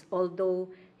Fields, although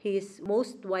his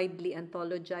most widely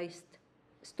anthologized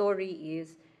story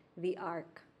is The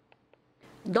Ark.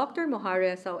 Dr.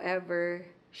 Mojares, however,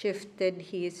 shifted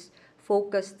his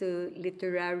focus to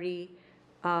literary,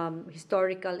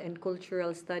 historical, and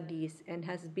cultural studies and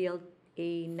has built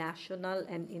a national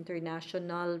and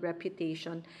international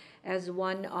reputation as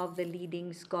one of the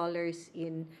leading scholars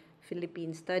in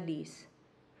Philippine studies.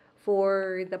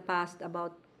 For the past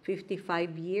about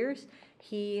 55 years,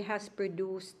 he has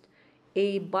produced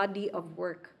a body of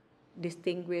work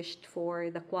distinguished for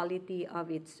the quality of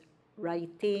its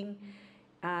writing,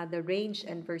 the range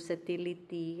and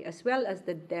versatility, as well as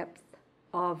the depth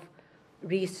of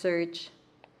research,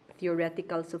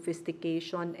 theoretical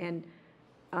sophistication, and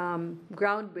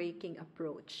groundbreaking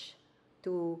approach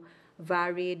to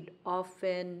varied,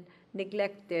 often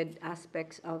neglected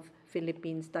aspects of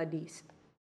Philippine studies.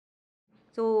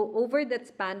 So over that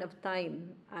span of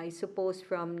time, I suppose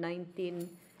from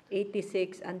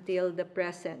 1986 until the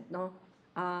present,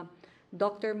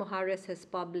 Dr. Mojares has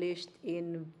published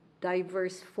in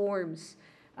diverse forms,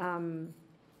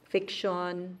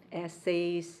 fiction,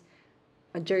 essays,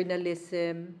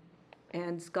 journalism,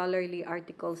 and scholarly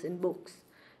articles and books,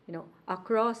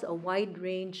 across a wide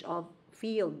range of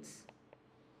fields: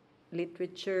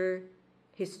 literature,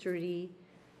 history,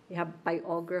 we have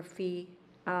biography,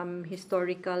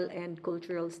 historical and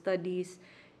cultural studies,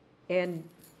 and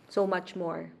so much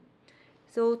more.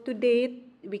 So to date,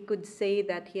 we could say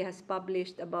that he has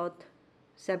published about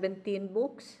 17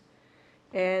 books,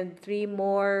 and 3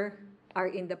 more are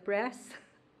in the press.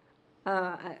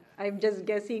 I'm just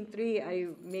guessing 3.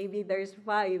 Maybe there's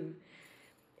 5.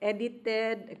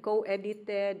 Edited,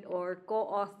 co-edited, or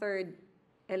co-authored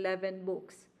 11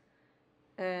 books,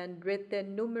 and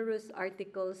written numerous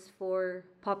articles for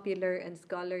popular and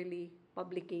scholarly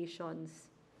publications.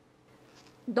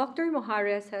 Dr.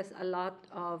 Mojares has a lot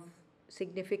of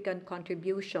significant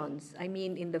contributions.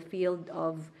 In the field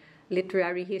of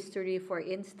literary history, for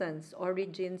instance,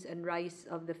 Origins and Rise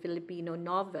of the Filipino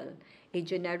Novel, a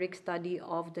generic study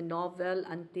of the novel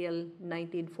until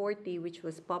 1940, which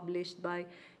was published by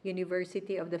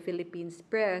University of the Philippines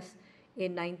Press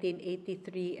in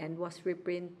 1983 and was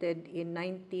reprinted in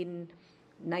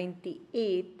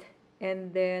 1998.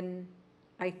 And then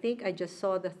I think I just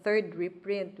saw the 3rd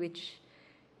reprint, which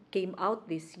came out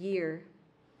this year,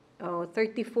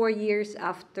 34 years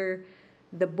after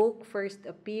the book first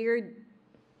appeared.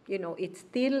 It's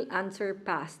still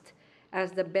unsurpassed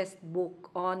as the best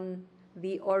book on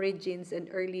the origins and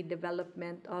early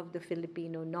development of the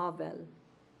Filipino novel.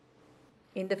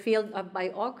 In the field of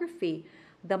biography,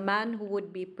 The Man Who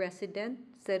Would Be President,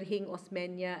 Serhing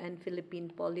Osmeña and Philippine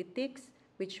Politics,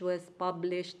 which was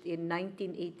published in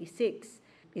 1986,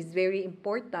 is very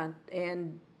important,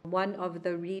 and one of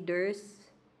the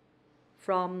readers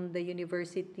from the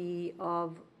University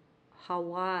of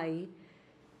Hawaii,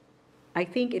 I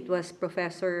think it was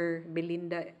Professor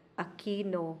Belinda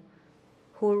Aquino,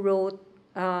 who wrote,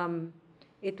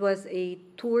 it was a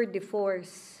tour de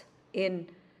force in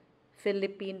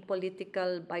Philippine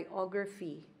political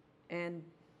biography and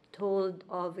told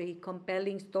of a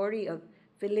compelling story of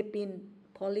Philippine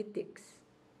politics.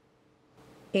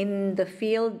 In the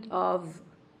field of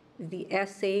the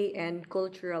essay and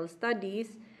cultural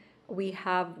studies, we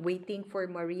have Waiting for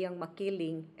Mariang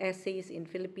Makiling, Essays in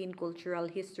Philippine Cultural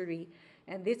History,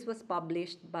 and this was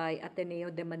published by Ateneo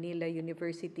de Manila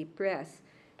University Press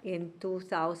in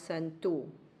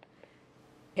 2002.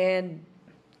 And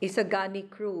Isagani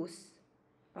Cruz,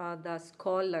 the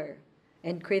scholar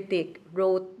and critic,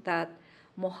 wrote that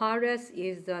Mojares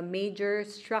is a major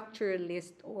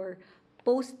structuralist or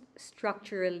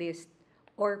post-structuralist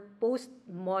or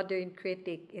postmodern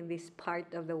critic in this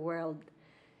part of the world,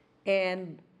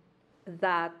 and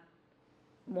that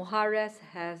Mojares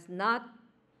has not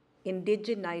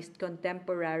indigenized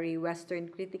contemporary Western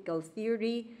critical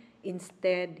theory.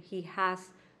 Instead, he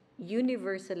has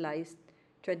universalized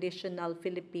traditional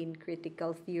Philippine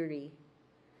critical theory.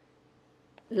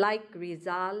 Like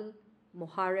Rizal,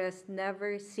 Mojares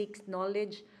never seeks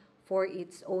knowledge for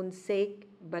its own sake,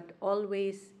 but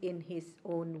always in his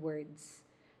own words.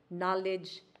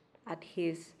 Knowledge at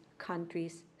his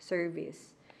country's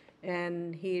service.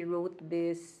 And he wrote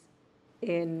this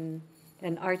in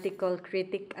an article,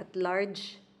 Critic at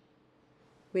Large,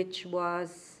 which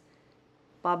was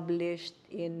published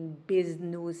in Biz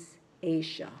News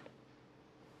Asia.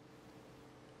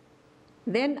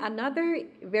 Then another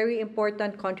very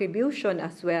important contribution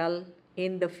as well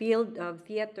in the field of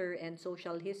theater and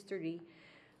social history,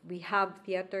 we have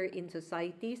Theater in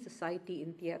Society, Society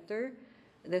in Theater,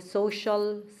 the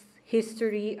social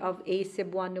history of a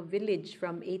Cebuano village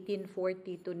from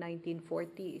 1840 to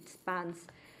 1940. It spans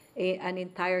an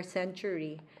entire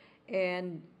century.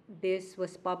 And this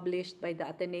was published by the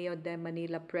Ateneo de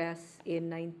Manila Press in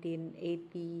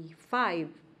 1985.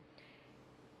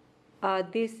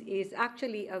 This is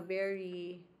actually a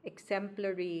very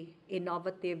exemplary,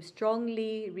 innovative,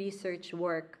 strongly researched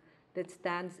work that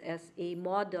stands as a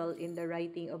model in the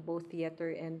writing of both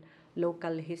theater and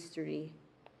local history.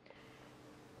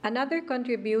 Another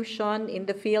contribution in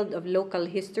the field of local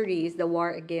history is the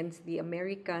War Against the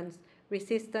Americans,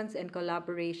 Resistance and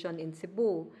Collaboration in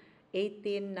Cebu,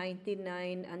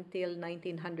 1899 until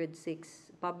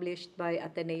 1906, published by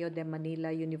Ateneo de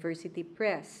Manila University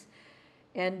Press.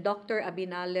 And Dr.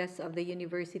 Abinales of the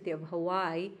University of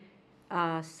Hawaii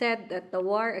said that the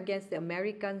War Against the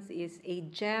Americans is a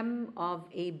gem of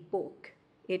a book.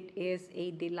 It is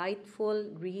a delightful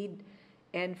read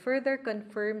and further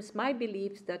confirms my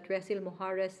beliefs that RESIL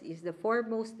Mojares is the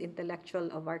foremost intellectual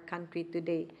of our country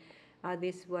today.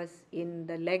 This was in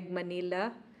the Leg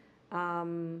Manila,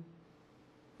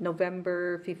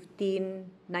 November 15,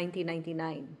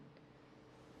 1999.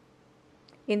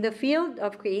 In the field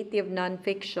of creative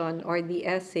nonfiction or the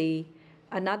essay,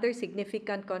 another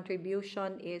significant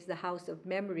contribution is The House of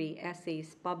Memory,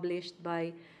 essays published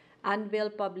by Anvil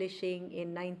Publishing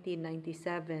in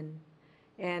 1997.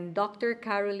 And Dr.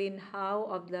 Caroline Howe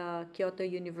of the Kyoto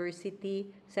University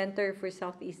Center for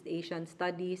Southeast Asian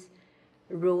Studies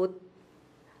wrote,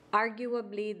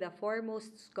 arguably the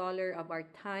foremost scholar of our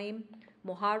time,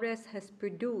 Mojares has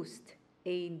produced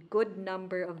a good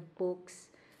number of books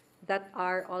that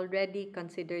are already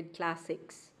considered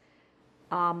classics.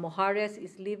 Mojares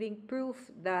is living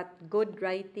proof that good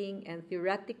writing and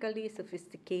theoretically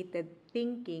sophisticated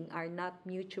thinking are not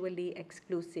mutually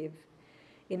exclusive.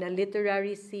 In a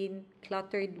literary scene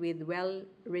cluttered with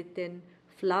well-written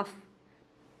fluff,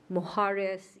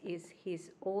 Mojares is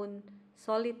his own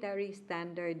solitary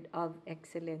standard of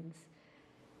excellence.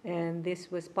 And this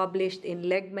was published in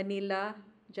Leg Manila,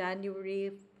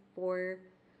 January 4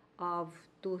 of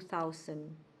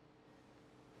 2000.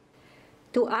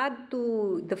 To add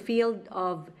to the field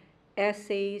of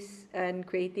essays and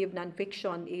creative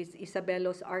nonfiction is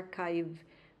Isabelo's Archive,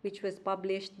 which was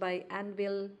published by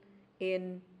Anvil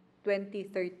in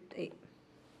 2013.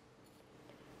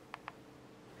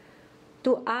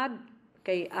 To add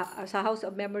kay sa House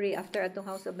of Memory, after atong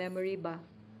House of Memory ba?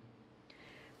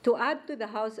 To add to the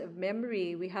House of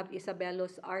Memory, we have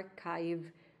Isabelo's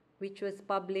Archive, which was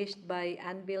published by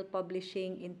Anvil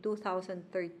Publishing in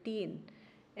 2013.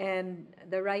 And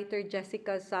the writer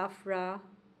Jessica Zafra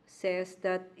says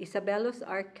that Isabelo's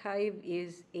Archive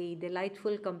is a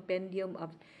delightful compendium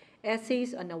of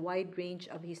essays on a wide range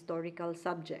of historical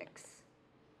subjects.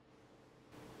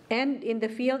 And in the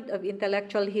field of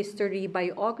intellectual history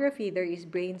biography, there is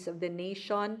Brains of the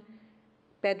Nation,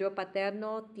 Pedro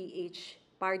Paterno, T.H.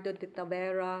 Pardo de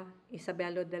Tavera,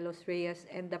 Isabelo de los Reyes,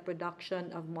 and the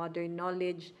Production of Modern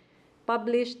Knowledge,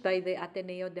 published by the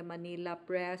Ateneo de Manila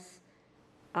Press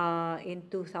in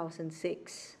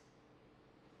 2006.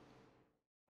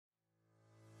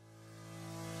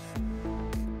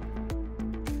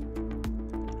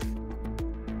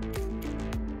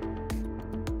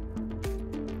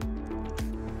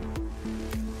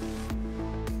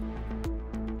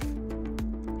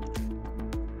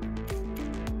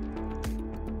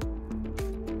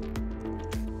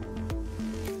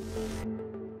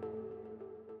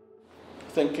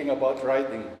 thinking about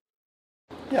writing.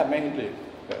 Yeah, mainly.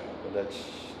 That's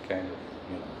kind of,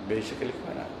 basically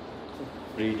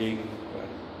reading.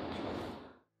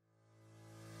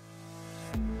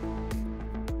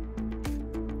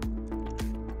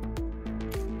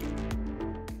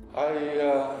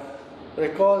 I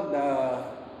recall,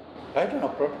 I don't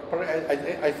know,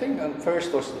 I think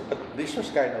first was, but this was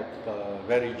kind of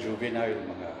very juvenile,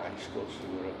 mga high school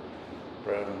siguro.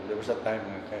 There was a time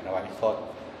kind of I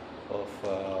thought of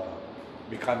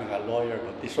becoming a lawyer,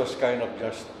 but this was kind of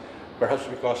just, perhaps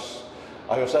because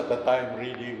I was at the time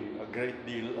reading a great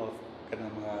deal of kind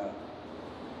of mga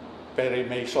Perry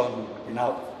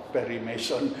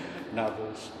Mason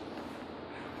novels.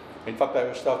 In fact, I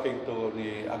was talking to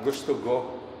the Augusto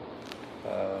Go,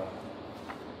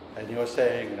 and he was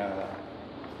saying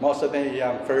most of the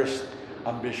young first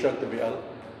ambition to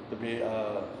be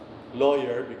a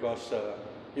lawyer because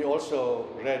he also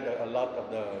read a lot of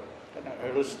the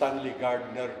Earl Stanley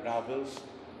Gardner novels.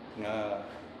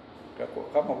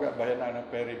 Bayan ng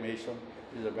Perry Mason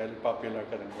is a very popular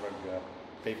kind of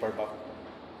paperback.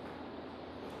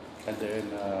 And then,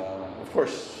 of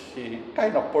course, he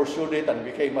kind of pursued it and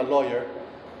became a lawyer.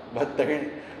 But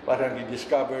then, parang he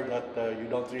discovered that you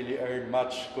don't really earn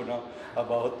much,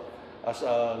 about as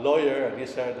a lawyer. And he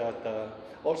said that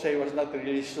also he was not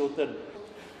really suited.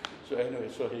 So anyway,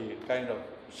 so he kind of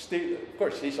still, of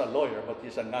course, he's a lawyer, but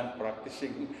he's a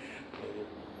non-practicing.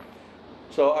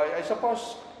 So I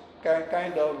suppose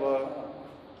kind of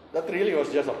that really was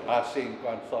just a passing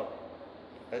thought.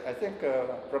 I think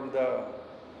from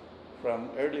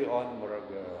early on,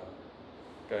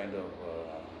 kind of,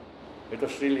 it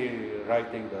was really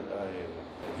writing that I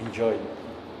enjoyed.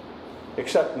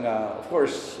 Except, of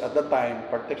course, at the time,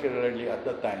 particularly at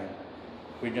the time,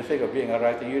 when you think of being a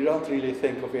writer, you don't really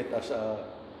think of it as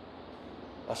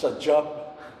a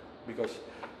job, because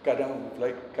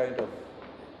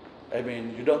I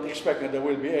mean, you don't expect that there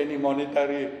will be any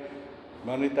monetary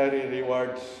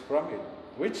rewards from it,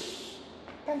 which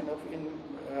kind of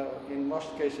in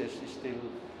most cases is still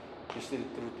true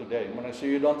today. So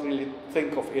you don't really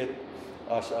think of it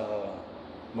as a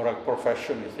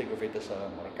profession. You think of it as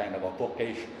a kind of a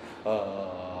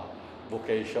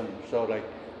vocation. So like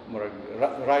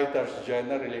writers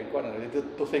generally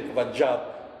to think of a job,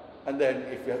 and then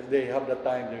if they have the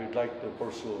time, they would like to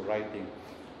pursue writing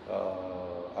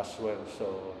as well.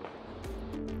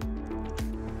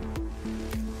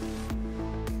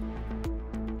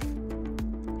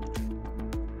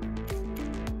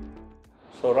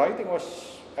 So writing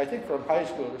was, I think, from high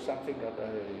school, something that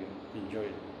I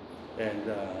enjoyed, and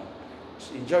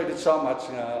enjoyed it so much.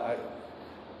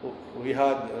 We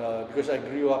had, because I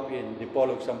grew up in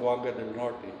Dipolog, Zamboanga del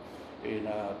Norte, in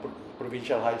a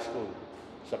provincial high school,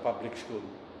 it's a public school,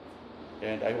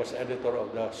 and I was editor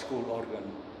of the school organ.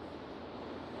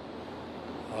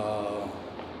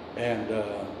 And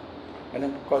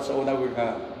then because una we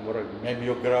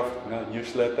mimeograph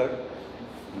newsletter.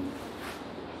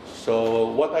 So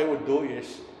what I would do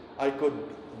is I could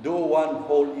do one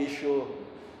whole issue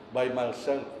by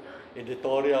myself,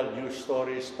 editorial, news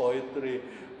stories, poetry,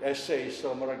 essays.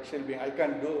 So I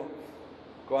can do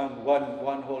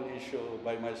one whole issue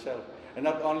by myself, and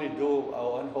not only do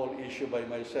one whole issue by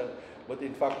myself, but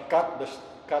in fact cut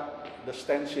the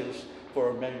stencils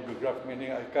for mimeograph,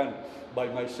 meaning I can by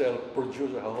myself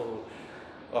produce a whole.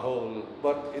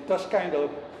 But it was kind of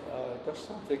it was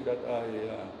something that I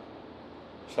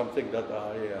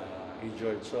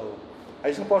enjoyed. So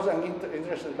I suppose an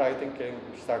interest in writing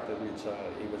started with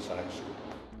even high school.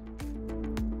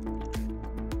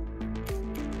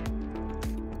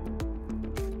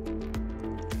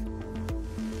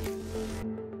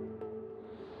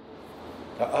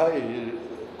 I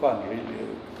can't really,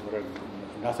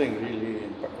 nothing really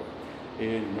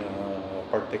in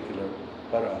particular.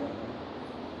 Parang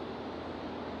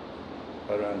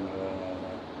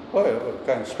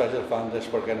kind of special fondness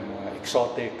for kind of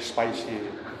exotic, spicy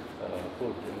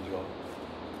food.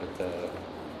 But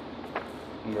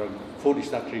food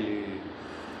is not really.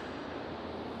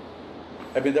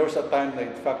 I mean, there was a time that,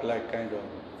 in fact, like I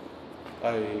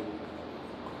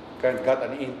kind of got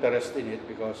an interest in it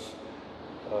because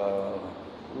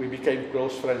we became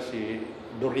close friends,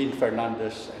 Doreen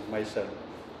Fernandez and myself.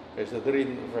 Because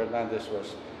Doreen Fernandez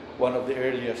was one of the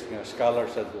earliest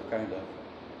scholars that were kind of,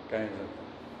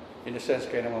 in a sense,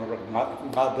 kind of a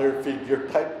mother figure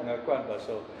type.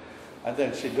 So, and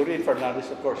then Doreen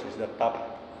Fernandez, of course, is the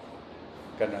top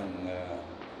kind of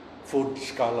food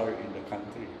scholar in the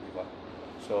country.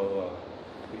 So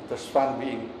it was fun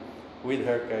being with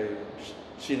her.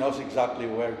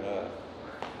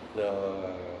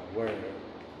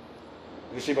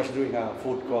 because she was doing a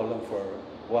food column for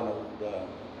one of the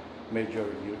major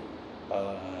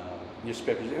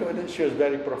newspapers. She was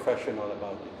very professional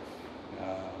about it.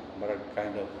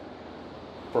 Kind of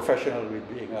professional with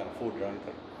being a food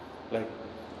writer. Like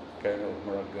kind of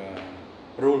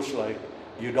rules like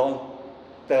you don't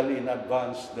tell in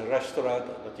advance the restaurant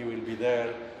that you will be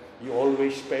there. You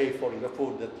always pay for the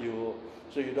food that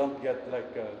so you don't get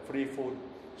like free food.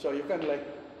 So you can like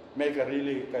make a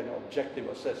really kind of objective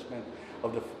assessment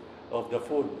of the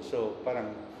food. So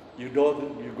parang you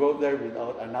go there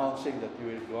without announcing that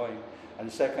you are going.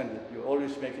 And second, that you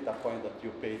always make it a point that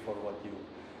you pay for what you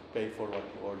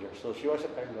order. So she was a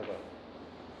kind of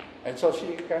and so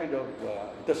she kind of,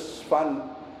 it was fun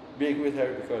being with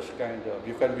her because kind of,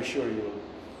 you can be sure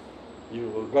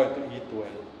you're going to eat well.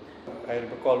 I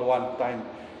recall one time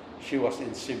she was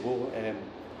in Cebu and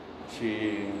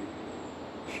she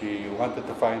wanted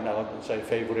to find out her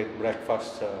favorite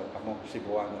breakfast among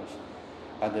Cebuanos,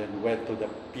 and then went to the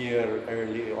pier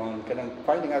early on,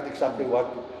 finding out exactly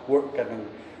what work,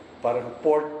 parang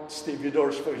port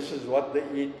stevedores, for instance, what they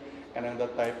eat,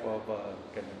 that type of,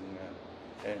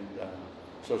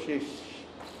 so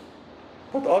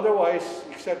but otherwise,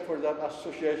 except for that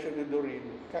association with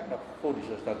Doreen, kind of food is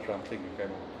just not something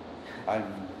I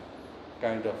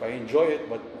enjoy it,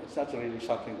 but it's not really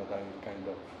something that I kind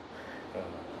of,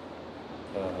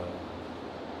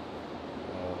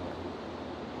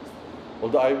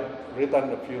 although I've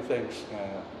written a few things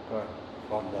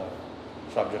on the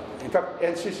subject. In fact,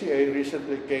 NCCA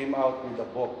recently came out with a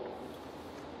book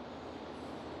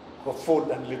of food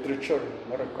and literature,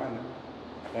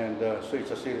 and so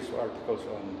it's a series of articles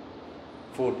on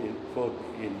food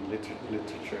in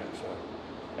literature and so on.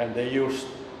 And they used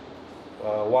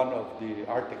one of the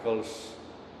articles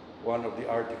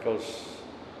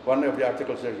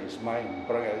there is mine,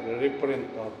 a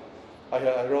reprint of.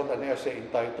 I wrote an essay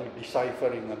entitled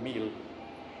 "Deciphering a Meal,"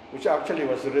 which actually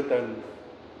was written.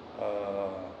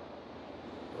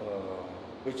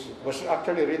 Which was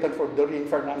actually written for Doreen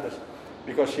Fernandez,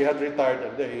 because she had retired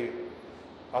and the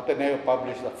Ateneo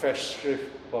published a fresh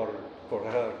script for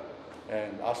her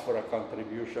and asked for a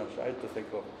contribution. So I had to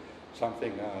think of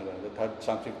something that had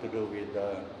something to do with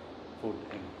food.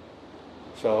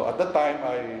 So at the time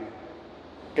I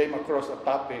came across a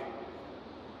topic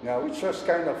which was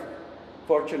kind of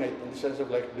fortunate in the sense of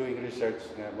like doing research,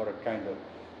 more kind of,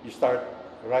 you start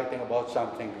writing about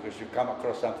something because you come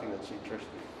across something that's interesting.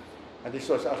 And this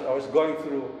was, I was going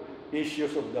through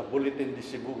issues of the Bulletin de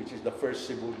Cebu, which is the first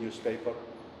Cebu newspaper.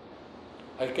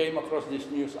 I came across this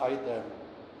news item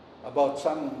about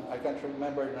some, I can't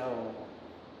remember now,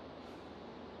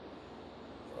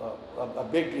 a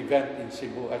big event in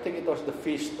Cebu. I think it was the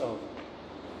feast of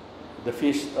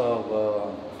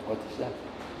what is that?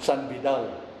 San Vidal.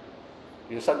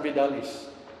 San Vidal is,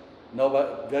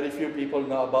 very few people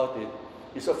know about it.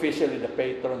 It's officially the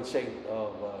patron saint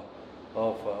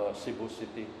of Cebu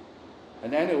City.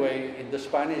 And anyway, in the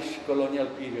Spanish colonial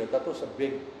period, that was a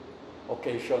big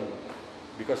occasion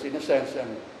because in a sense,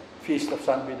 Feast of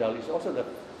San Vidal is also the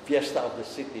fiesta of the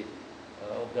city,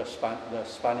 of the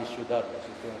Spanish ciudad, as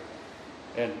it were.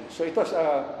 And so it was,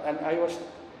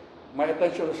 my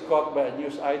attention was caught by a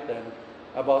news item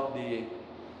about the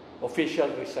official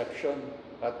reception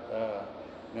at,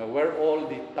 where all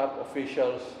the top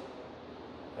officials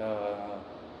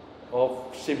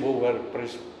of Cebu were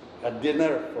at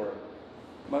dinner for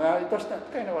it was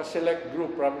not kind of a select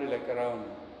group, probably like around,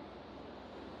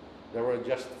 there were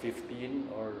just 15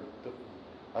 or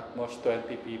at most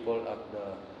 20 people at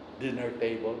the dinner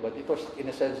table, but it was in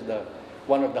a sense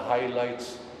one of the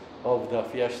highlights of the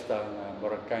fiesta,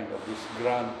 or kind of this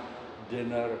grand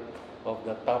dinner of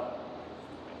the top.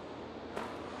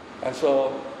 And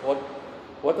so what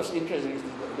was interesting is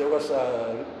there was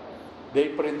they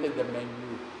printed the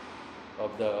menu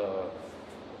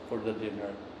for the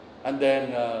dinner, and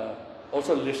then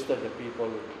also listed the people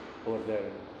who were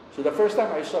there. So the first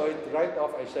time I saw it, right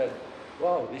off I said,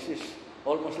 wow, this is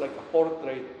almost like a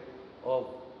portrait of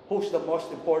who's the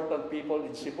most important people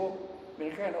in Cebu. I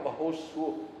mean, kind of a who's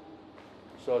who.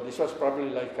 So this was probably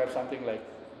like something like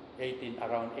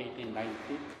around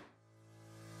 1890.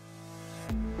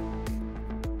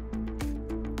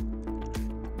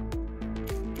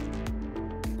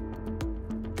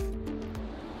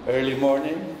 Early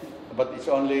morning, but it's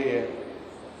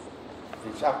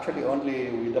actually only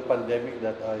with the pandemic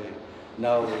that I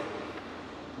now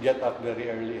get up very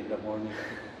early in the morning.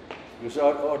 Because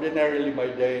ordinarily my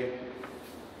day,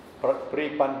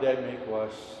 pre-pandemic,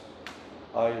 was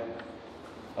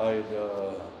I'd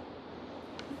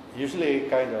usually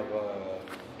kind of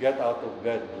get out of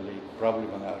bed late, probably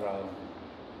around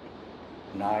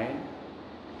 9,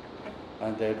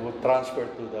 and then would transfer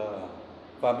to the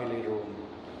family room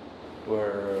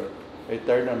where I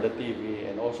turn on the TV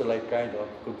and also like kind of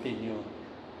continue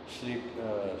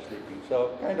sleeping.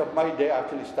 So kind of my day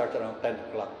actually starts around 10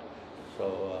 o'clock.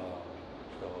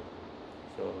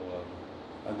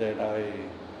 And then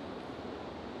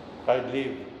I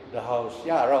leave the house,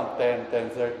 around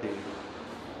 10:30,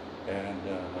 and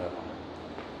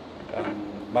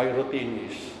my routine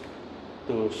is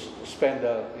to spend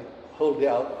the whole day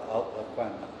out of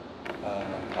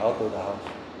the house.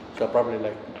 So probably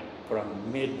like from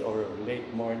mid or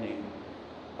late morning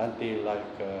until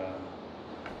like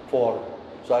 4.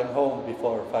 So I'm home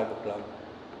before 5 o'clock,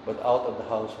 but out of the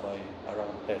house by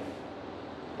around 10.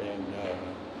 And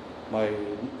my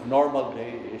normal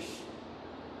day is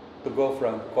to go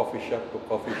from coffee shop to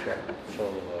coffee shop. So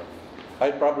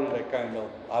I probably like kind of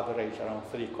average around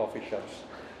 3 coffee shops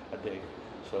a day.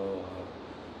 So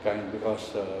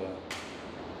because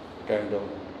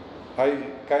I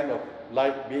kind of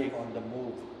like being on the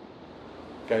move.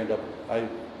 I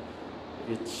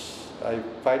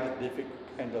find it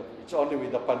difficult. It's only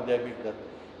with the pandemic that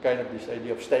kind of this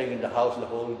idea of staying in the house the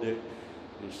whole day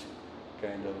is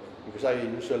kind of, because I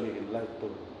usually like to,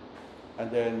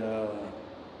 and then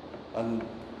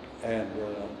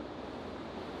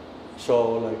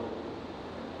so like,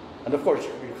 and of course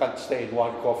you can't stay in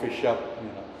one coffee shop,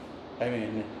 I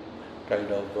mean,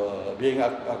 being a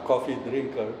coffee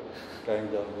drinker,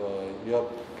 you're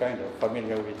kind of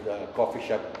familiar with the coffee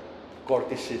shop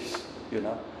courtesies,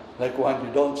 like one,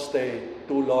 you don't stay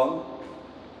too long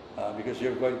because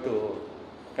you're going to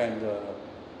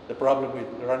the problem with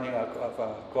running a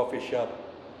coffee shop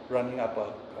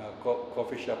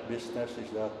business is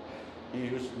that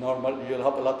you'll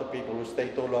have a lot of people who stay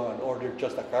too long and order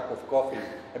just a cup of coffee.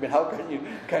 I mean, how can you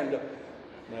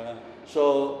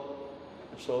so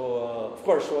of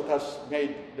course, what has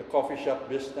made the coffee shop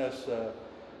business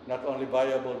not only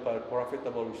viable but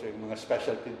profitable is mga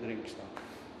specialty drinks.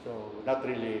 So not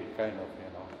really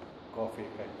coffee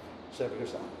So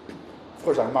because of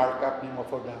course ang markup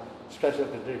for the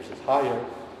specialty drinks is higher.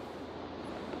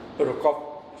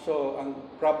 So ang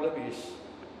problem is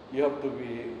you have to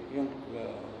be yung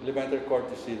elementary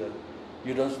courtesy that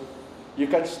you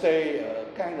can stay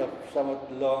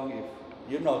somewhat long if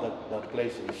you know that the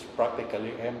place is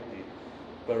practically empty.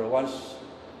 But once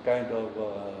there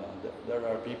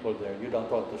are people there, you don't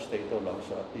want to stay too long,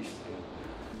 so at least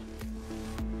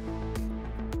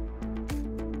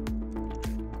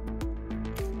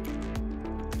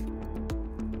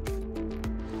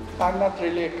I'm not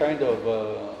really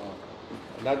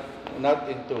not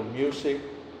into music,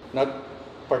 not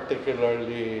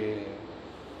particularly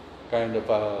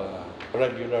a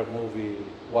regular movie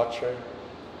watcher.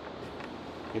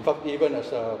 In fact, even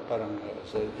as an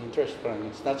interest,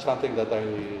 it's not something that I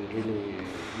really,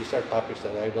 these are topics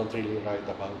that I don't really write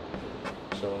about.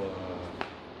 So,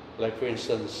 like for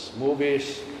instance,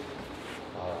 movies,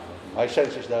 my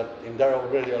sense is that there are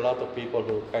already a lot of people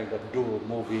who do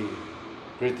movie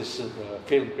criticism,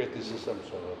 film criticism,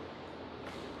 so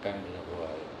I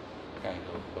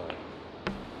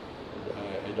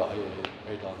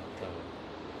don't,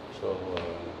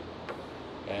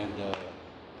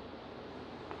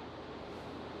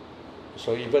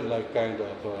 so even like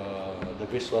the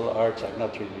visual arts, I'm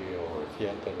not really, or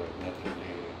theater, I'm not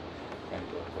really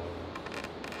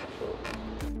so.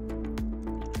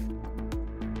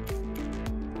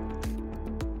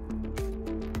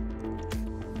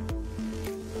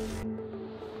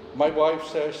 My wife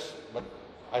says, but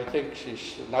I think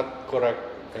she's not correct,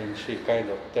 and she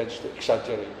tends to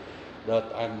exaggerate that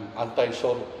I'm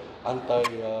anti-social,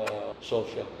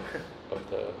 but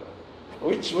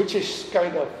which is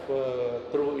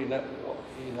true in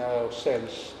a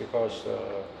sense, because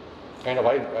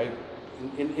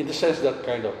in the sense that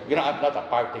I'm not a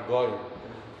party goer,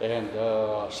 and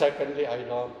secondly, I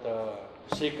don't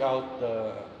seek out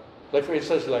like for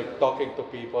instance, like talking to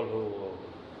people who,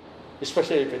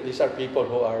 especially if these are people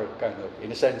who are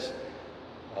in a sense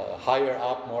higher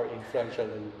up, more influential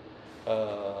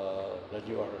than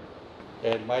you are,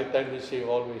 and my tendency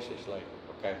always is like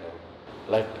an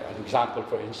example,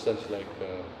 for instance, like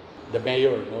the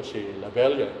mayor, si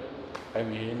Labella. I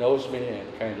mean, he knows me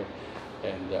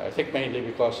and I think mainly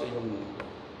because yung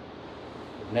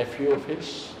nephew of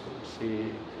his,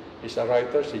 he's a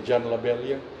writer, si John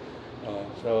Labella.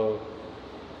 So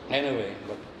anyway,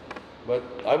 but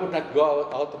I would not go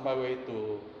out of my way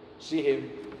to see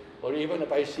him, or even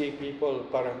if I see people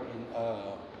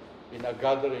in a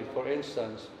gathering, for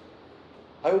instance,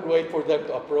 I would wait for them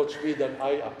to approach me, then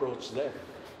I approach them,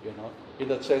 in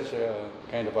that sense,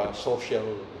 a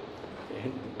social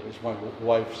And as my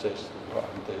wife says,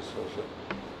 so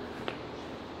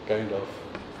kind of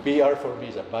PR for me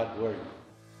is a bad word.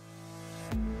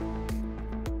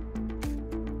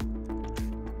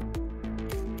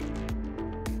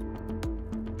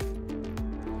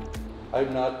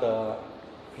 I'm not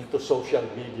into social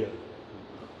media.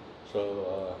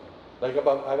 So, like I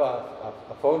have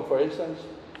a phone, for instance.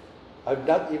 I've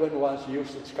not even once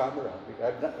used its camera.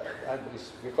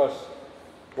 Because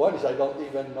one is I don't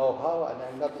even know how, and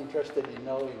I'm not interested in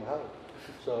knowing how.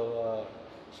 So,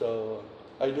 so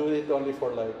I do it only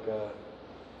for like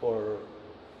for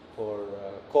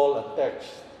call and text.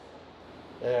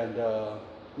 And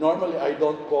normally I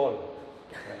don't call.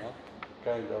 You know,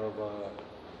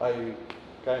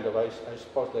 I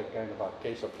suppose like kind of a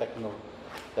case of techno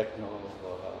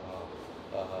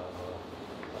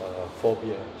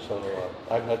phobia. So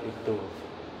I'm not into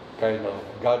kind of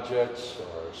gadgets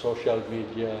or social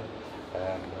media.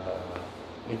 And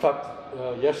in fact,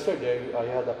 yesterday I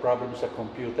had a problem with a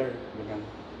computer.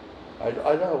 I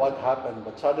don't know what happened,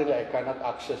 but suddenly I cannot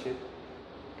access it.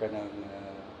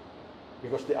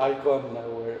 Because the icon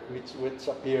which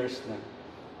appears now.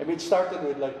 I mean, it started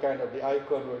with like kind of the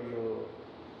icon where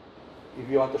if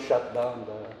you want to shut down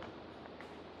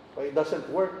but it doesn't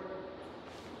work.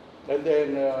 And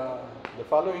then the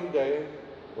following day,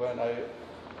 when I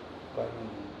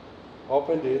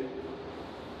opened it,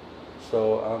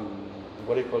 so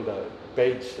what do you call the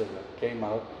page came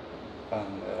out,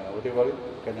 and what do you call it?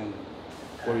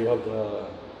 Where you have the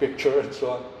picture and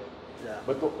so on. Yeah.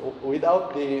 But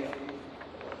without the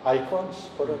icons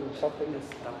for something.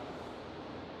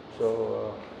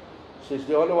 So she's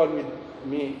the only one with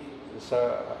me. It's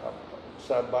a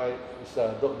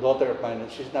daughter of mine,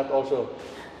 and she's not also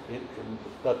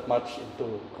that much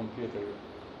into computer.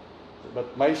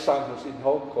 But my son, who's in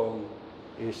Hong Kong,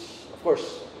 is, of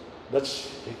course,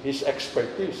 that's his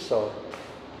expertise. So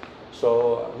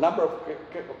a number of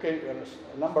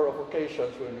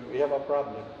occasions when we have a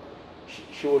problem,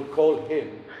 she would call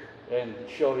him and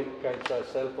show him kind of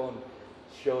cell phone,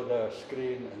 show the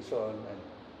screen and so on,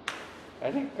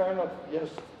 and he kind of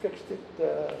just fixed it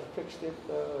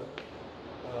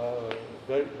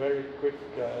very very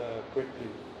quickly.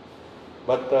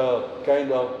 But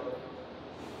kind of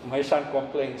my son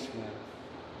complains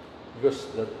because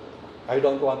I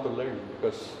don't want to learn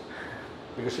because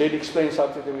he'd explain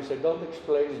something to me. He said, "Don't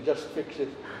explain, just fix it."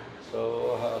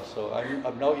 So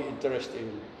I'm now interested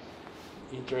in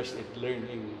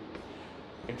learning.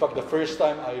 In fact, the first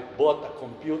time I bought a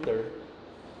computer,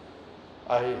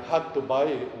 I had to buy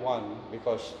one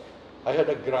because I had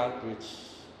a grant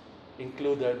which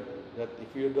included that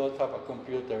if you don't have a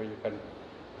computer,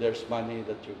 there's money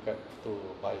that you can to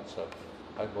buy it. So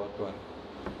I bought one,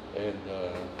 and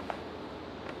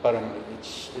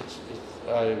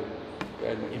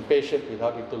I'm impatient with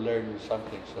having to learn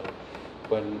something. So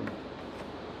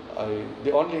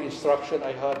the only instruction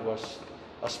I had was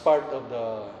as part of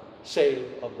the sale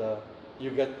of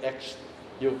you get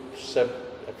you save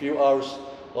a few hours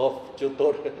of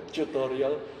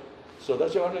tutorial. So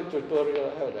that's the only tutorial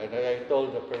I had, and I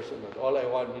told the person that all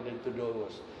I needed to do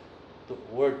was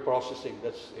word processing.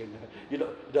 That's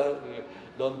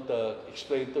don't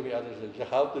explain to me others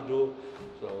how to do.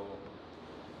 So,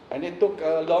 and it took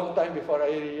a long time before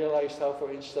I realized how,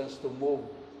 for instance, to move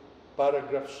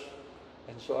paragraphs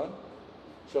and so on.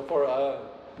 So for a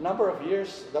number of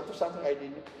years, that was something I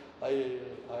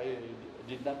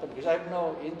did not, because I have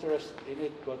no interest in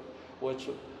it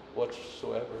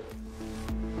whatsoever.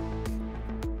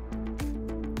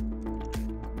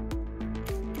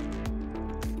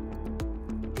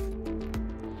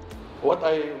 What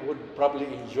I would probably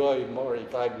enjoy more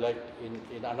if I'm like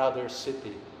in another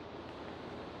city,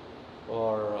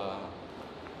 or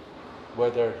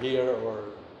whether here or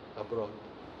abroad,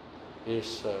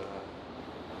 is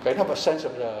kind of a sense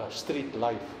of the street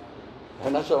life.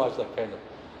 And not so much like kind of,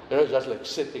 just like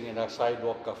sitting in a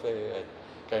sidewalk cafe and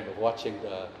kind of watching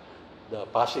the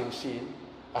passing scene.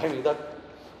 I mean, that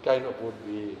kind of would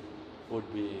be,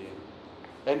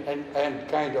 and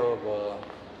kind of,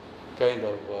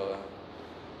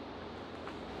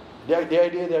 the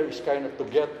idea there is kind of to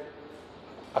get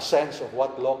a sense of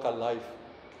what local life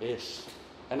is.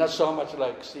 And not so much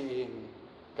like seeing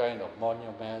kind of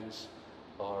monuments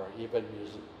or even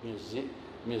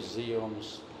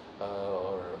museums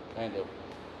or kind of,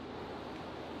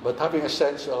 but having a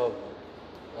sense of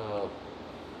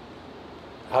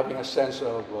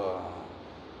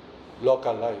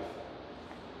local life.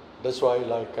 That's why,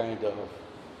 like, kind of,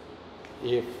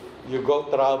 if you go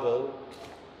travel,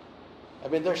 I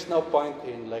mean, there's no point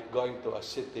in like going to a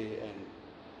city and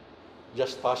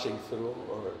just passing through,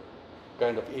 or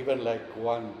kind of even like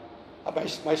one.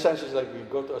 My sense is like, you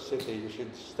go to a city, you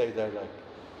should stay there like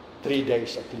 3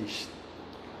 days at least.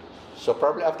 So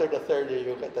probably after the third day,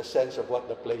 you get a sense of what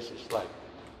the place is like.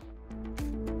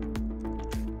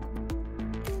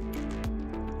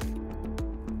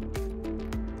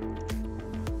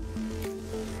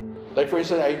 Like for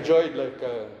instance, I enjoyed like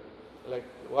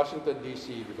Washington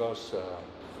D.C. because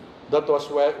that was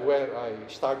where I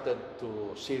started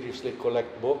to seriously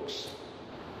collect books.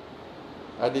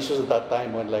 This was at that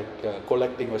time when like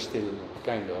collecting was still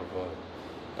kind of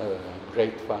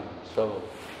great fun. So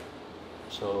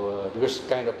because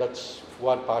kind of that's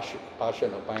one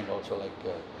passion of mine also, like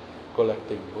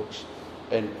collecting books.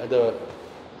 And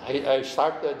I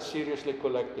started seriously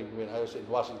collecting when I was in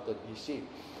Washington D.C.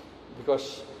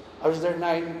 because I was there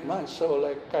 9 months. So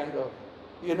like kind of,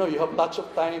 you know, you have lots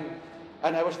of time.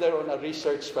 And I was there on a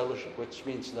research fellowship, which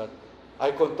means that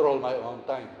I control my own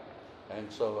time.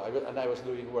 And so I was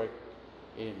doing work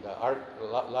in the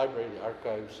library, the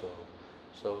archives.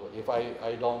 So if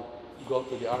I don't go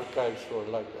to the archives for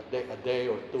like a day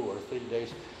or 2 or 3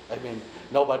 days, I mean,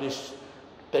 nobody's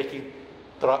taking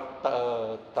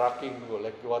tracking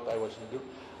like what I was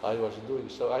doing.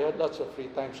 So I had lots of free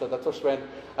time. So that was when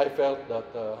I felt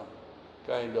that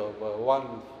kind of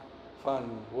one fun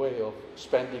way of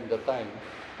spending the time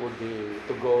would be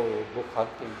to go book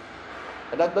hunting.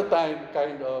 And at the time,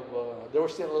 kind of, there were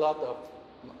still a lot of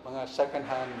mga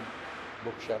second-hand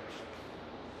bookshops.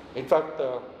 In fact,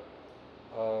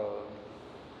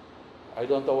 I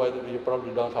don't know whether you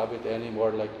probably don't have it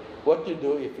anymore. Like, what you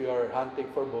do if you are hunting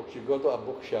for books, you go to a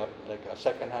bookshop, like a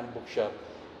second-hand bookshop,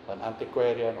 an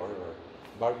antiquarian or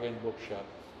bargain bookshop,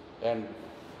 and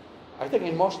I think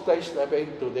in most places I've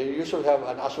been to, they usually have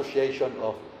an association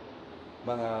of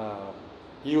mga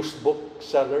used book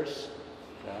sellers,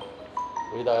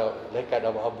 with like kind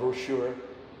of a brochure,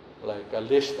 like a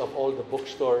list of all the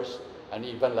bookstores, and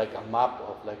even like a map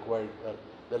of like where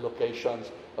the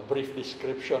locations, a brief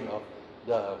description of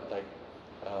the like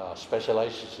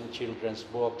specializes in children's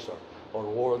books or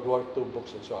World War II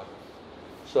books and so on.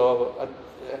 So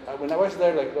when I was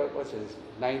there, like what's this,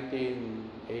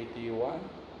 1981.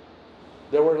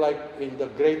 There were like in the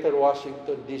greater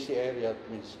Washington D.C. area, it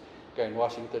means kind of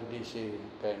Washington D.C.,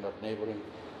 kind of neighboring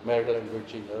Maryland,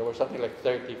 Virginia. There were something like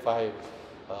 35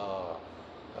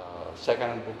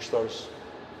 second-hand bookstores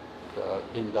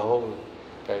in the whole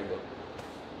kind of.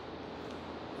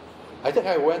 I think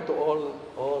I went to all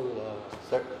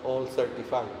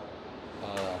 35,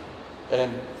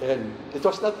 and it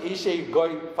was not easy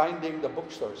finding the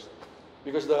bookstores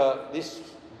because these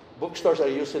bookstores are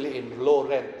usually in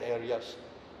low-rent areas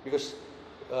because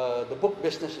the book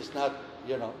business is not,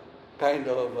 you know, kind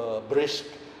of brisk,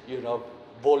 you know,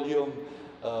 volume,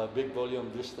 big volume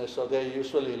business. So they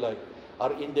usually like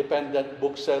are independent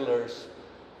booksellers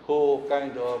who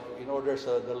kind of, in order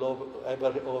so the low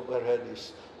overhead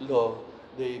is low,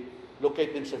 they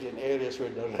locate themselves in areas where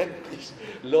the rent is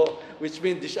low, which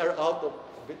means these are out of.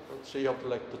 So you have to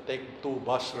like to take 2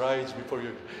 bus rides before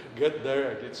you get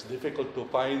there, and it's difficult to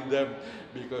find them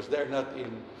because they're not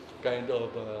in kind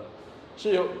of.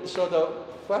 So the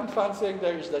fun thing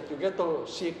there is that you get to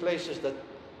see places that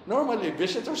normally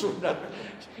visitors would not,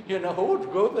 you know, who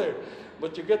would go there,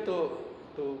 but you get to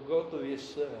go to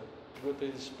this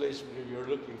place where you're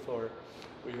looking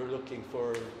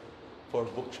for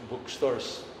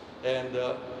bookstores, and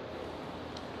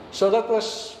so that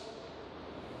was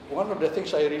one of the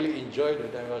things I really enjoyed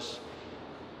when I was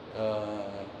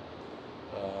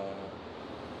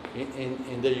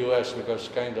in the U.S. because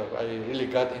kind of I really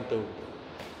got into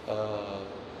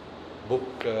book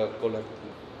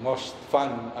collecting. Most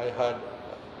fun I had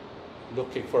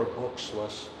looking for books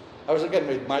was I was again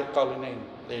with Mike Cullinane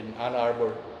in Ann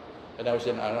Arbor, and I was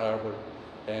in Ann Arbor,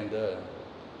 and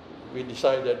we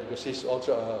decided, because he's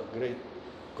also a great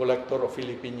collector of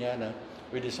Filipiniana,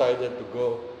 we decided to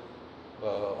go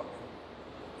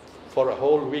for a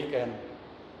whole weekend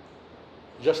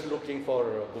just looking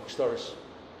for bookstores.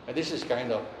 And this is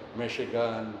kind of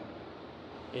Michigan,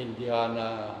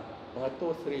 Indiana, 2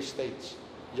 or 3 states,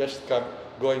 just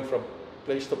going from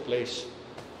place to place,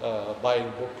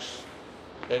 buying books.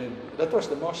 And that was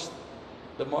the most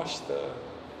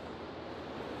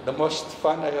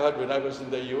fun I had when I was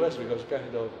in the U.S. because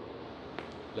kind of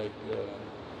like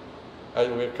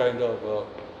we kind of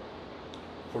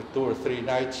for 2 or 3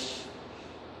 nights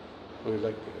we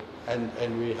like and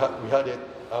we had it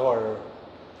our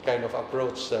kind of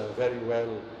approach very well.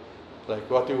 Like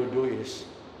what we would do is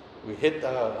we hit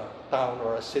a town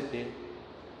or a city,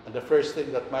 and the first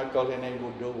thing that Mike Cullinane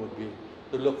would do would be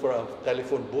to look for a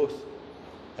telephone booth.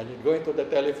 And you'd go into the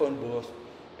telephone booth,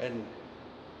 and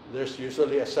there's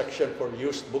usually a section for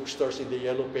used bookstores in the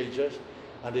yellow pages,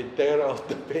 and they tear out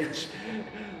the page.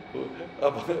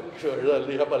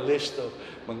 They have a list of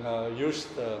mga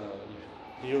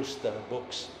used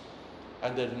books,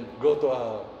 and then go to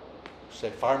a, say,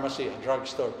 pharmacy, a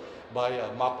drugstore, buy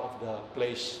a map of the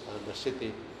place, the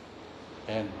city,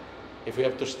 and if you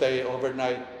have to stay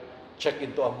overnight, check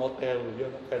into a motel, you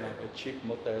know, kind of a cheap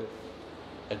motel.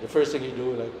 And the first thing you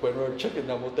do, like when we're checking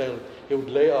the motel, he would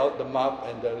lay out the map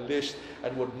and the list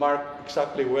and would mark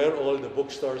exactly where all the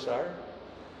bookstores are.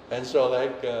 And so,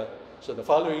 like, so the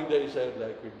following day, he said,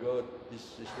 like, we go,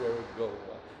 this is where we go.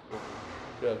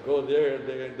 Go there,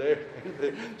 there.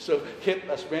 So hit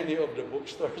as many of the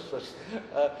bookstores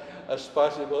as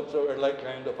possible. So we're like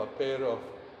kind of a pair of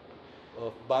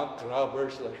bank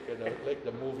robbers, like, you know, like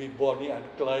the movie Bonnie and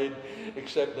Clyde,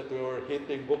 except that we were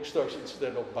hitting bookstores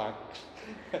instead of banks.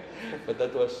 But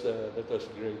that was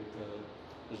great.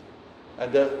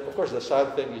 And of course, the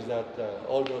sad thing is that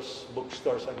all those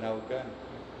bookstores are now gone.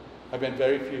 I mean,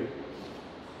 very few.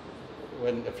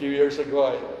 When a few years ago,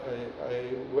 I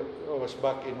was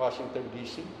back in Washington,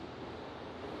 D.C.,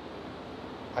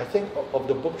 I think of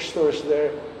the bookstores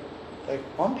there, like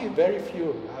only very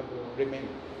few have remained.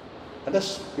 And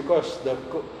that's because the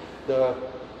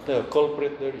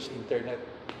culprit there is internet.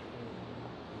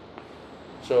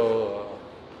 So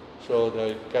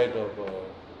the kind of,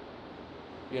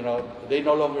 you know, they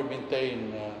no longer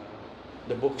maintain,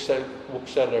 the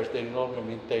booksellers, they no longer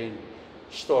maintain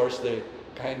stores. They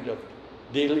kind of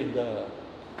deal in the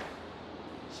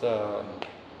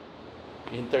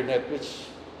internet, which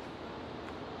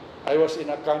I was in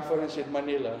a conference in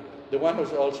Manila. The one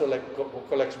who's also like who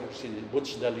collects books is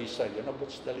Butch Dalisa. You know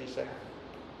Butch Dalisa?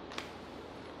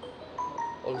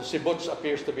 Although si Butch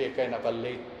appears to be a kind of a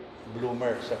late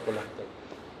bloomer as a collector.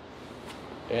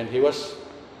 And he was,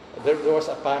 there was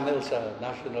a panel sa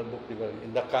National Book Development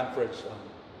in the conference on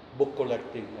book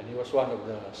collecting, and he was one of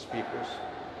the speakers.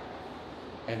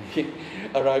 And he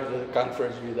arrived at the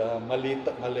conference with a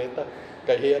maleta.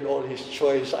 Kaya he had all his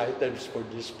choice items for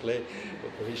display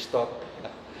for his talk.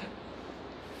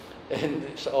 And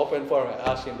it's open for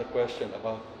asking the question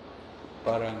about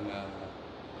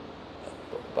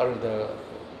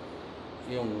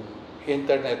yung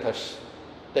internet has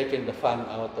taken the fun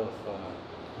out of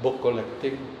book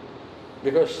collecting,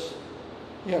 because,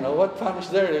 you know, what fun is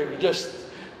there? You're just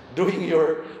doing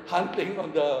your hunting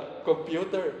on the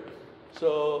computer.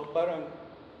 So parang,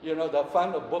 you know, the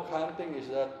fun of book hunting is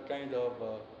that kind of,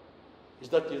 is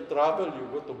that you travel, you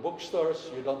go to bookstores,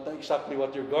 you don't know exactly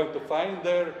what you're going to find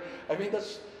there. I mean,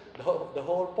 that's the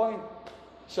whole point.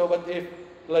 So, but if,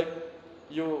 like,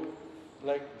 you,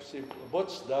 like, see,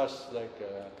 Butch does, like,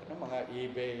 mga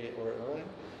eBay or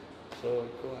so,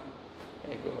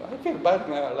 I feel bad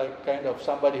nga, like, kind of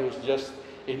somebody who's just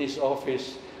in his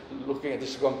office looking at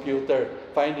his computer,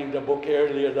 finding the book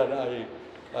earlier than I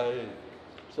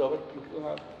so,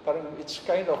 parang it's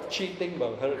kind of cheating,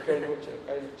 ba? Kind of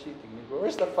cheating.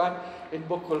 Where's the fun in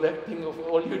book collecting? Of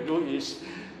all you do is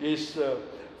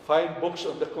find books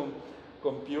on the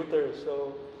computer.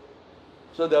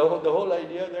 So the whole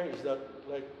idea there is that,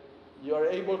 like, you are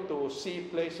able to see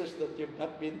places that you've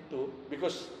not been to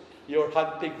because you're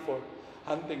hunting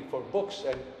for books.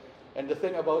 And the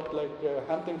thing about, like,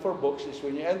 hunting for books is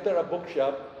when you enter a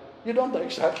bookshop, you don't know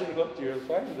exactly what you'll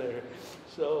find there.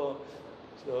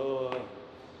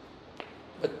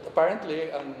 But apparently,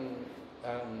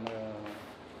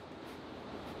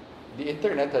 the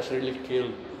internet has really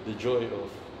killed the joy of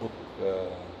book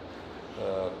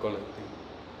collecting.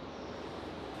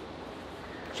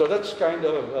 So that's kind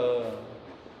of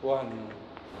one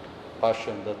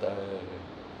passion that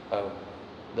I have.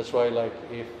 That's why, like,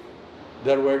 if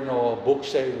there were no book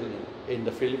sale in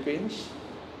the Philippines,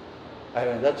 I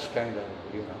mean, that's kind of,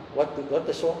 you know, what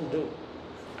does one do?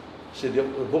 See, the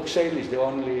book sale is the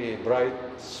only bright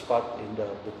spot in the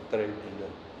book trade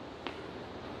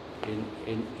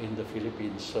in the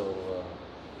Philippines. So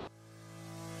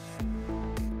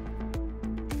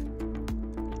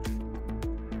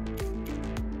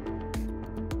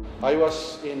I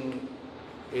was in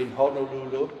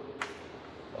Honolulu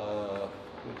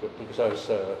because I was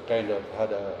kind of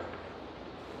had a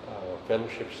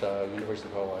fellowships University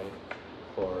of Hawaii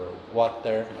for what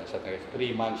term? I said like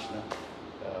 3 months na.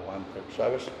 One trip. So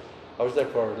I was there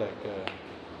for like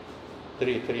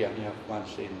three and a half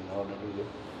months in Honolulu.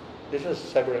 This was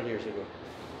several years ago,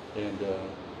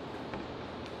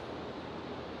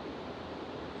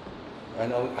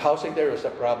 and housing there was a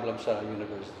problem sa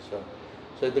university.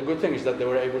 So the good thing is that they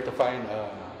were able to find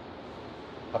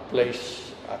a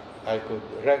place I could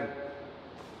rent.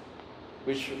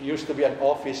 which used to be an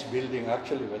office building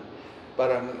actually, but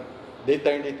parang they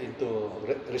turned it into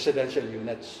residential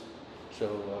units. So,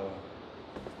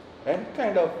 and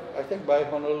kind of, I think by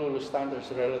Honolulu standards,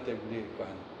 relatively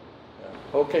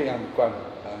okay and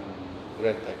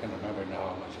rent, I can remember now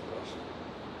how much it was.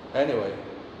 Anyway,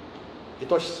 it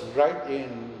was right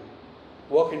in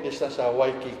walking distance of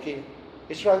Waikiki.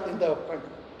 It's right in the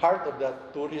heart of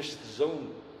that tourist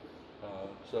zone.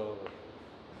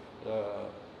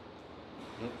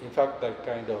 In fact, like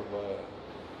kind of,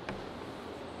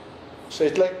 so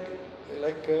it's like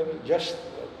just,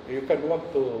 you can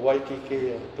walk to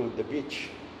Waikiki to the beach.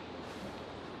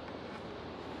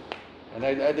 And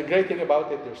the great thing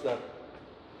about it is that,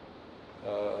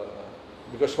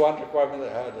 because one requirement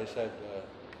I had, I said,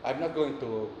 I'm not going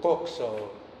to cook,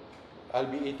 so I'll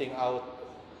be eating out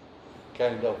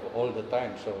kind of all the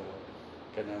time. So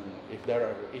if there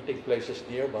are eating places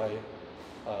nearby,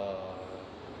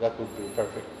 that would be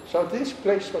perfect. So this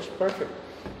place was perfect.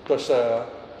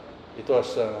 It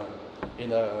was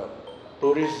in a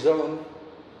tourist zone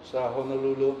sa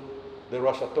Honolulu. There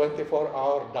was a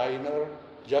 24-hour diner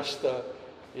just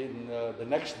in the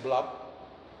next block.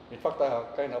 In fact,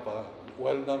 kind of a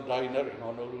well-known diner in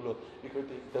Honolulu. It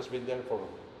has been there for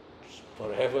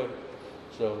forever.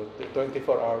 So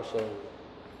 24 hours.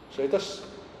 So it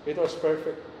was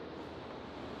perfect.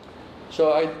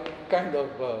 So I kind of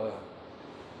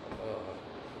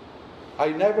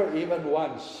I never even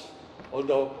once,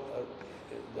 although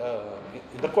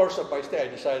in the course of my stay, I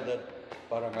decided that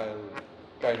parang I'll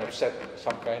kind of set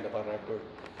some kind of a record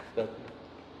that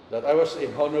I was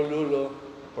in Honolulu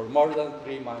for more than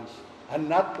 3 months, and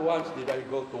not once did I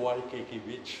go to Waikiki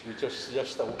Beach, which was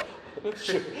just a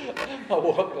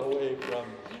walk away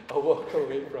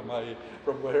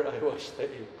from where I was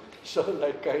staying. So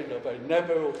like kind of, I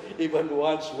never even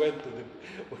once went to the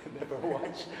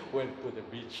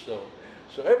beach. So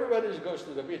everybody goes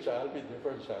to the beach. I'll be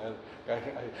different. So I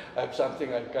have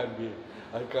something I can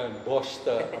boast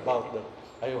about that.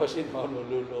 I was in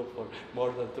Honolulu for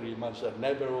more than 3 months and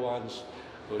never once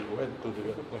went to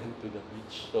the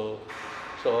beach. So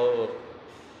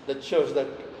that shows that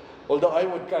although I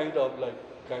would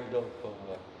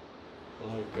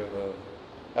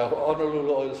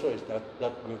Honolulu also is not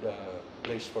that good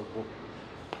place for book.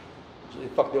 In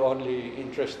fact, the only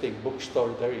interesting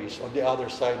bookstore there is on the other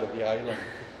side of the island.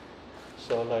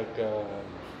 So like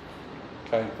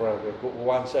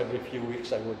once every few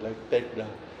weeks, I would take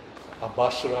a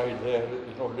bus ride there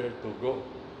in order to go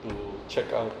to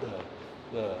check out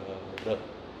the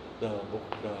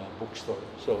bookstore.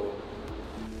 So.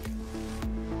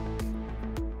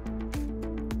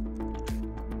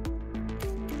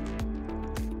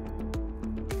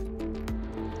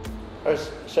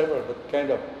 There's several, but kind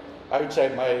of, I would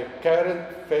say my current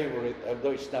favorite,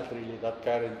 although it's not really that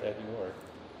current anymore,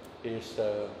 is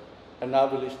a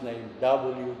novelist named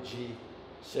W.G.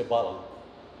 Sebald.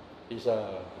 He's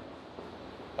I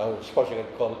suppose you can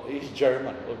call, he's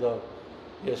German, although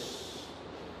he's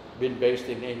been based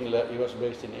in England. He was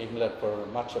based in England for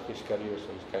much of his career, so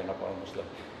he's kind of almost like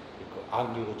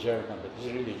Anglo-German, but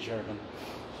he's really German.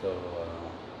 So,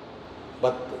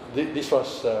 but this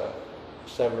was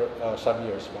some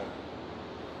years back.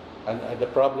 And the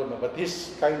problem, but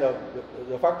this kind of,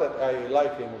 the fact that I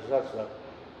like him is such that,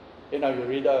 you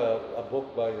read a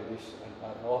book by an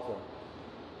author,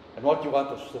 and what you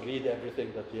want is to read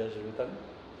everything that he has written.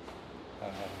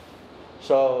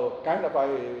 So kind of I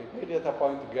made it a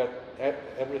point to get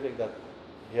everything that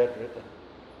he had written.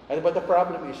 But the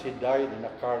problem is he died in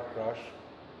a car crash.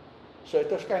 So it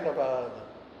was kind of a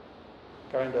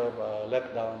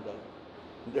letdown that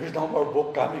there's no more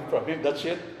book coming from him. That's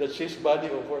it. That's his body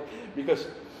of work. Because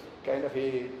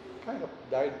he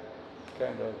died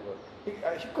he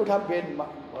could have been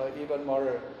even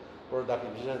more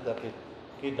productive. It's just that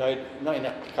he died in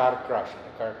a car crash.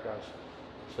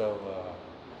 So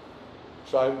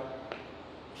I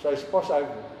suppose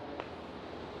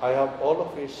I have all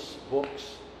of his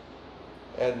books,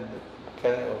 and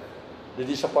the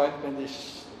disappointment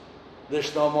is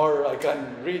there's no more I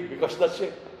can read because that's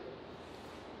it.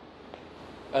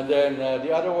 And then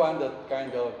the other one that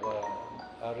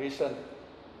a recent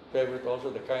favorite also,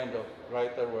 the kind of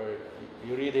writer where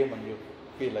you read him and you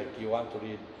feel like you want to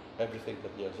read everything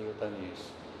that he has written,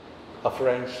 is a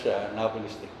French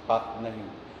novelist named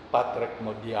Patrick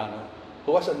Modiano,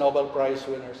 who was a Nobel Prize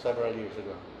winner several years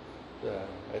ago.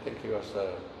 I think he was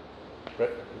 4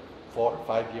 or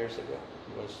 5 years ago.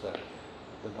 He was the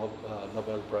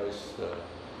Nobel Prize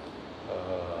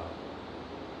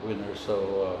winner.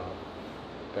 So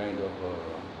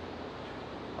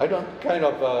I don't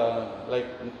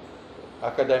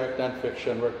academic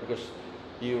nonfiction work because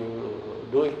you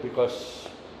do it because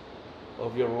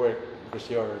of your work, because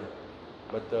you're,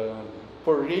 but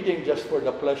for reading, just for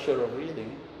the pleasure of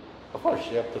reading, of course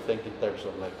you have to think in terms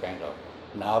of like kind of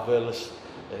novels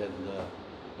and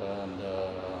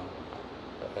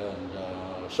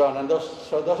so on, and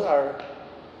those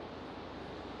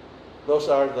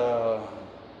are the,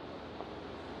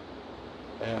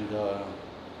 and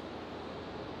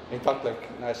in fact,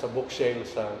 like nasa book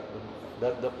sales,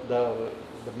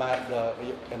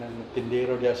 kanang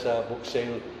tindero diya sa book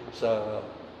sale sa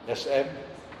SM.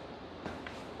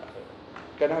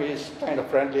 He's kind of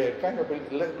friendly, kind of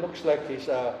looks like he's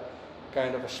a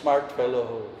kind of a smart fellow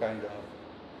who kind of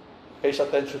pays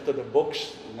attention to the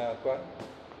books,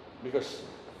 because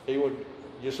he would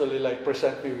usually like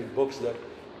present me with books that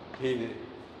he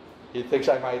thinks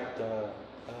I might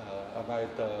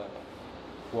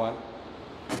want.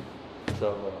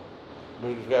 So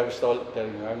I was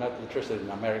telling you, I'm not interested in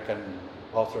American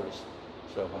authors,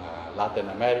 so Latin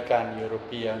American,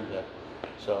 European.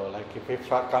 So like if it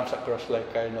comes across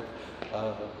like kind of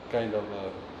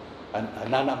a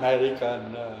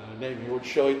non-American name, he would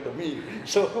show it to me.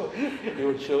 So he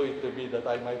would show it to me that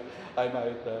I might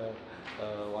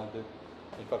want it.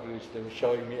 In fact, they were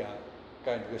showing me a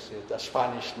kind of a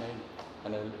Spanish name,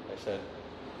 and I said,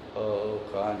 "Oh,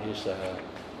 God, he's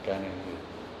kind of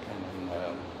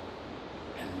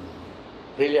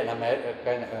really an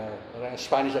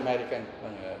Spanish American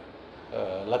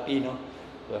Latino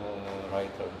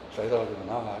writer." So I told him,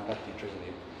 "No, I'm not interested in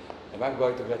him. If I'm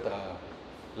going to get a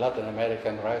Latin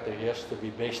American writer, he has to be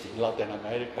based in Latin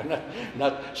America,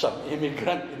 not some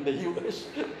immigrant in the U.S."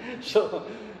 So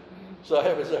I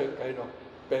have a kind of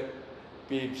pet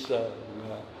peeves.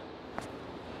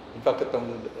 In fact,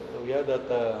 we had that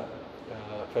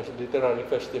literary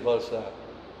festival sa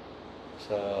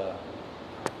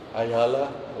Ayala,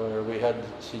 where we had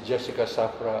Jessica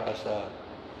Safra as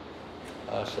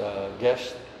a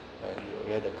guest, and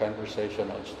we had a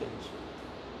conversation on stage.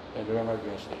 And remember,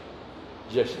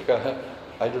 Jessica,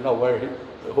 I don't know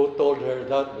who told her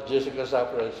that, but Jessica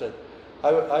Safra said,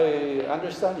 I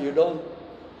understand you don't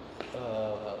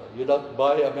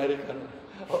buy American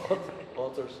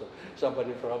authors.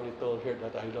 Somebody probably told her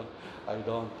that I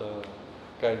don't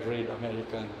kind of read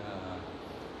American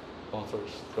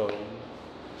authors. So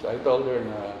I told her,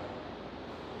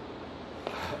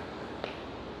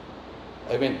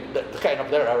 I mean,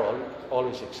 there are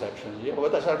always exceptions. Yeah,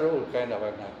 but as a rule, kind of,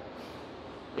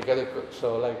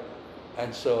 so like,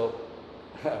 and so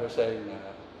I was saying,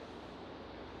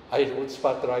 I would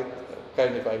spot right,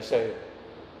 kind of, I say,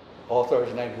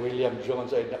 author's name, William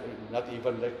Jones, I not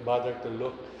even like bother to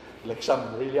look, like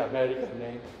some really American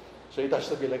name. So it has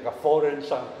to be like a foreign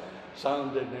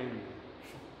sounded name.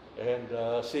 And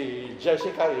see,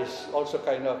 Jessica is also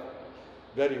kind of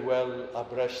very well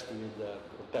abreast with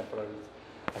contemporary.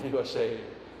 And he was saying,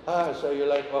 so you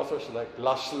like authors like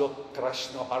Laszlo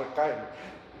Krasno-Harkine?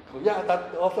 Yeah,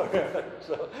 that author.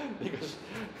 Because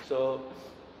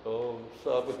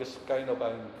kind of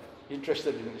I'm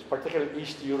interested in particularly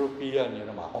East European,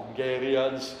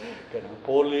 Hungarians, kind of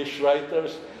Polish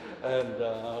writers, and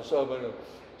so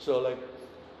like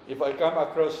if I come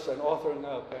across an author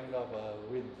now, kind of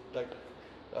with like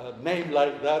a name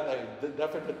like that, I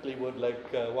definitely would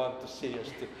like want to see as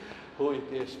to who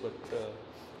it is. But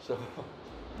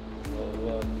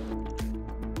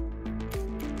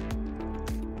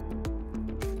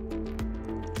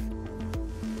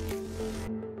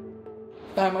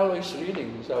I'm always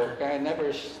reading, so I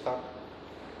never stop.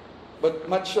 But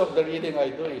much of the reading I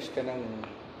do is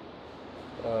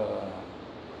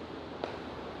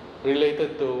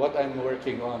related to what I'm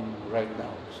working on right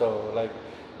now. So like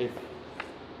I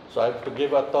have to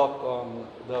give a talk on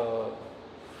the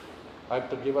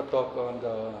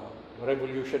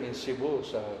revolution in Cebu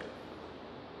sa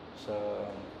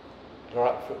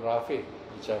Rafi.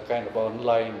 It's a kind of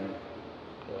online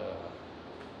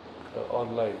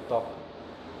talk.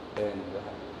 And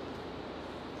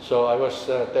so I was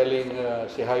telling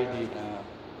si Heidi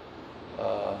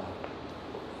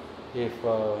if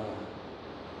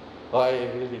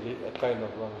I really kind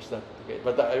of was not okay.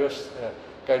 But I was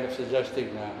kind of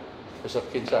suggesting sa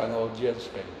kinsa ang audience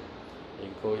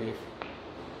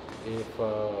if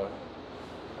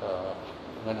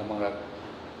mga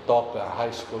talk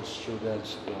high school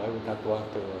students, I would not want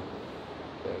to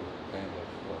kind of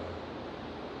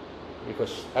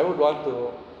because I would want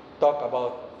to talk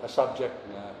about a subject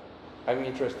I'm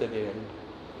interested in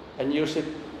and use it,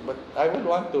 but I would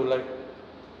want to like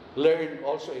learn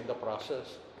also in the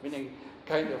process. Meaning,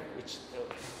 it's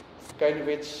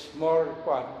more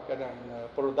fun,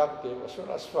 productive as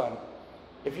well as fun.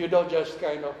 if you don't just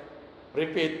kind of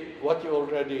repeat what you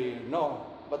already know,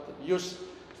 but use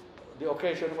the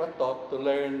occasion of a talk to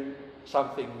learn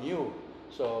something new.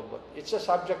 So, but it's a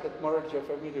subject that more or less you're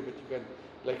familiar with. You can,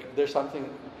 like, if there's something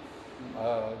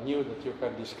new that you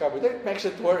can discover, that makes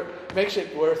it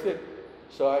worth it.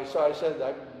 So I said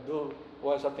I do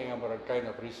want something more kind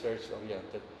of research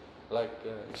oriented, like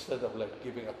instead of like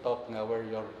giving a talk now where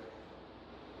you're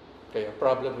okay. A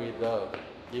problem with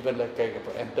even like kind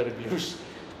of interviews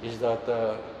is that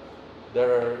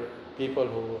there are people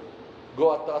who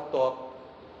go at a talk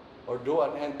or do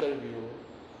an interview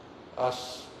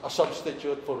as a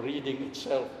substitute for reading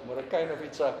itself. But kind of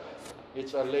it's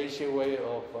a lazy way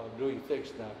of doing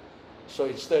things now. So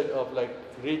instead of like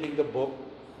reading the book,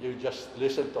 you just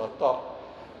listen to a talk,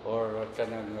 or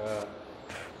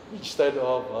instead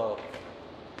of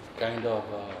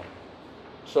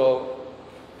so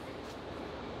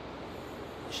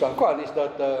ang kwan is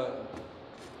that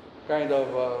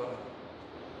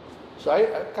so I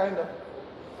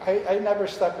never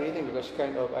stop reading because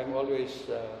I'm always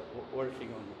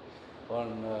working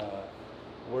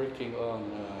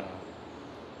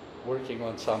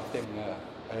on something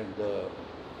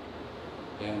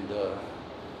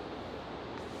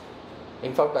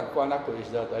in fact ang kwan ako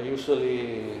is that I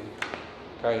usually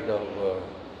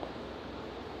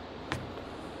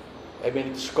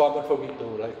it's common for me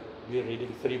to like be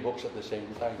reading 3 books at the same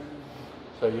time.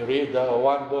 So you read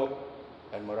one book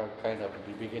and more kind of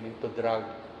be beginning to drag.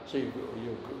 So you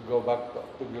go back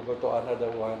you go to another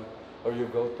one, or you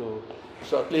go to,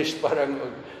 so at least parang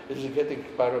it's getting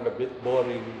parang a bit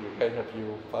boring.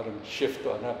 You parang shift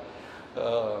to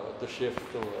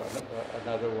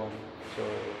another one.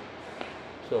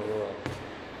 So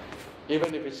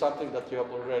even if it's something that you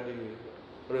have already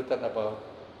written about,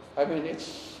 I mean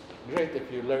it's great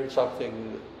if you learn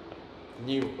something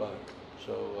new about.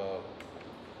 So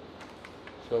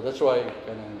that's why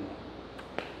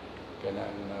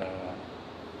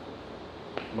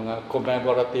mga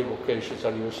commemorative occasions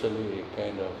are usually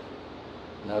kind of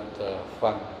not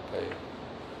fun.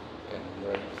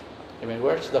 I mean,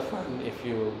 where's the fun if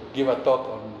you give a talk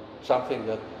on something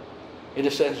that, in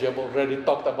a sense, you have already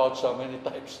talked about so many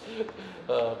times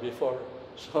before?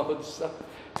 So it's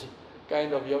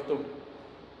kind of, you have to,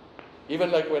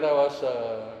 even like when I was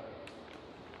a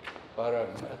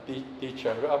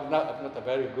teacher, I'm not a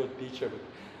very good teacher, but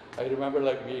I remember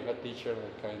like being a teacher,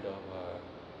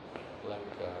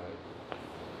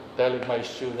 telling my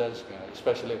students,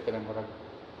 especially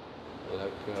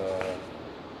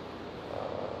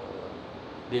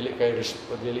dili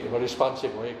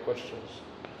responsive way questions.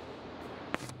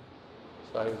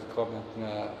 So I would comment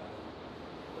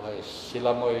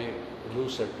sila mo'y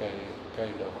loser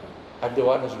kind of. I'm the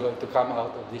one who's going to come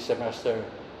out of this semester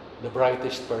the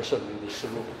brightest person in this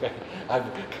room. I'm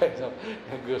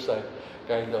because I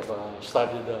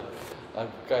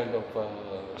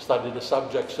studied the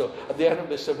subject. So at the end of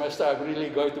the semester, I'm really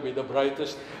going to be the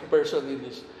brightest person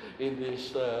in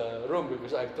this room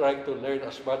because I'm trying to learn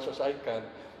as much as I can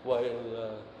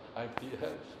while I'm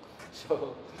here.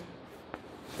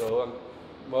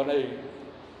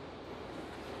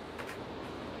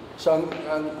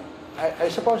 I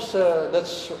suppose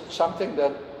that's something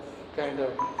that kind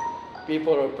of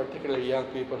people, or particularly young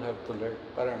people, have to learn.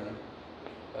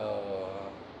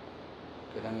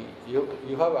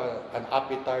 You have an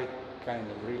appetite,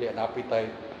 really an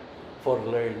appetite for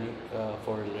learning,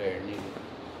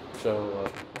 So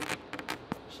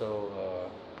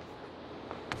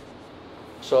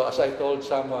as I told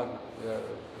someone, in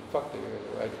fact,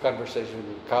 I had a conversation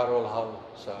with Carol Howe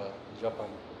sa Japan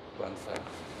one time.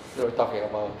 They were talking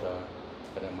about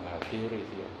theory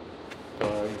here. So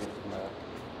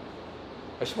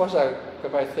I suppose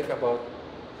if I think about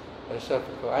myself,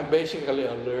 I'm basically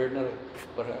a learner,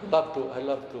 but I love to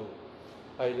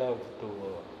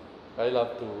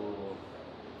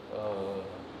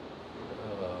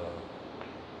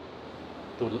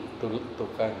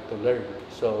learn.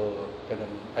 So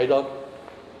I don't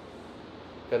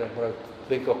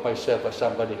think of myself as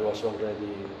somebody who was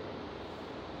already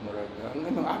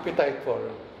appetite for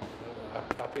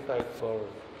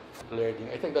learning.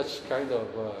 I think that's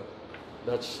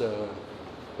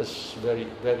that's very,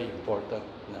 very important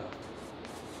now.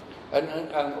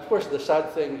 And of course, the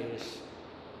sad thing is,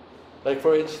 like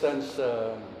for instance,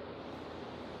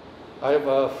 I have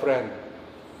a friend,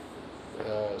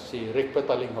 si Rick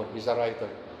Petalingho. He's a writer,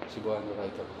 Cebuano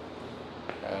writer.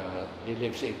 He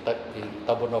lives in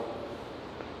Tabunok.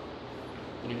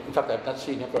 In fact, I've not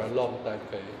seen him for a long time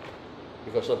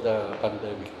because of the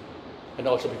pandemic. And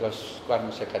also because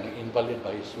he's invalid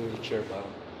by his wheelchair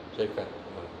bound.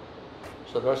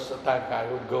 So there was a time I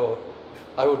would go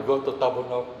to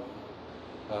Tabunok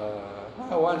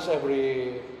once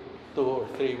every 2 or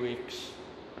 3 weeks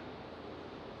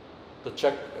to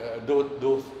check,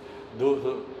 do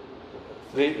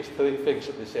three things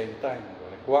at the same time.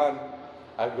 Like one,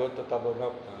 I go to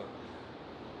Tabunok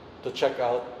to check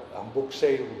out a book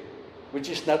sale, which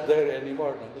is not there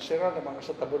anymore. Nasira naman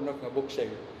sa Tabunok na book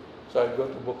sale. So I go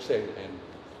to book sale and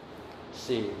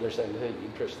see if there's anything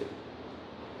interesting.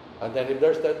 And then if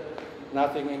there's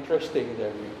nothing interesting,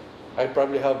 then I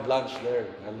probably have lunch there,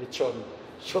 a lechon.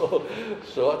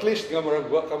 So at least nga marag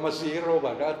ka masiro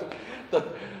man.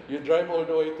 You drive all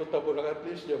the way to Tabunok, at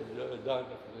least you've done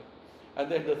it.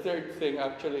 And then the third thing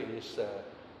actually is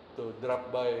to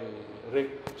drop by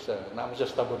Rick sa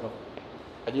Tabunok.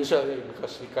 And usually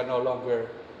because he can no longer,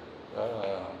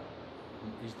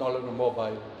 he's no longer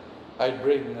mobile, I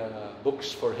bring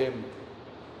books for him.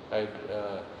 I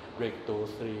bring 2,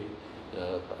 3,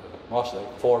 most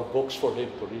like 4 books for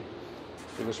him to read.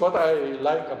 Because what I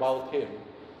like about him,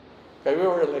 okay, we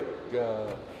were like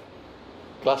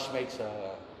classmates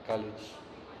at college,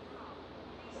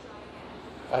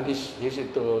 and he's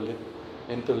into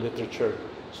literature.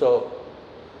 So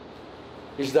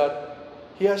is that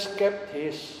he has kept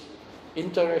his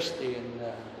interest in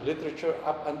literature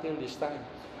up until this time.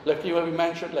 Like you have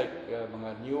mentioned, like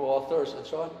mga new authors and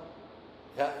so on.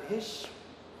 Yeah, he's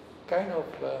kind of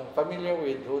familiar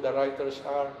with who the writers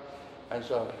are, and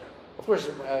so on. Of course,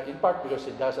 in part because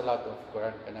he does a lot of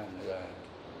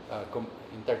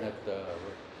internet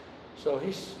work. So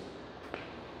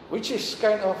which is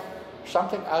kind of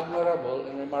something admirable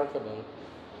and remarkable.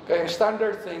 Kaya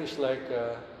standard things like,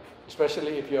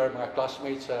 especially if you're my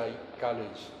classmates at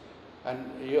college, and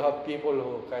you have people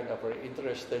who kind of are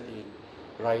interested in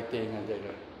writing, and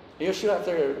usually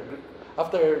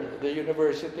after the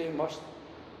university,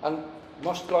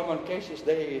 most common cases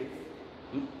they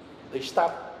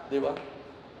stop.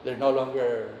 They're no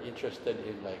longer interested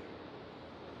in, like,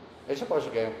 I suppose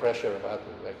getting pressure about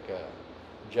like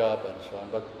job and so on.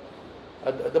 But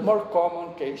the more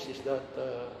common case is that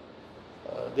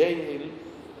they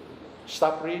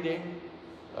stop reading,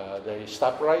 they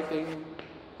stop writing,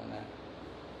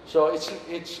 so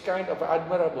it's kind of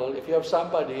admirable if you have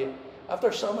somebody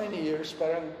after so many years,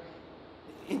 parang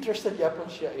interested yapon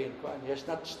siya in kwan. He has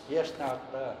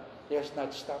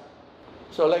not stopped.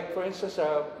 So like for instance,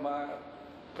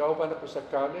 kauban ako sa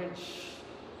college,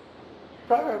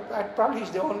 probably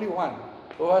he's the only one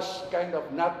who has kind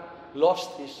of not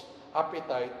lost his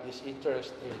appetite, his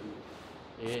interest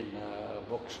in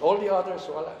books. All the others,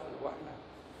 wala na.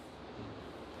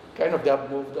 Kind of they have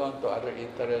moved on to other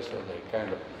interests, and they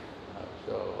kind of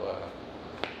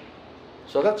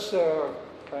so that's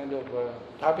kind of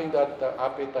having that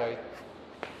appetite.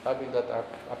 Having that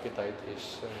appetite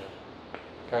is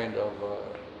kind of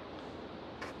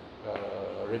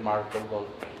remarkable.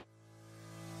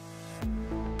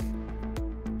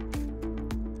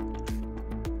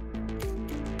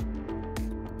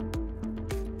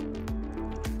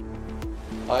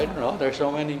 I don't know, there's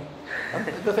so many.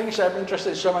 The thing is, I'm interested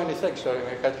in so many things, so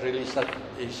I can't really, it's not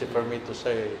easy for me to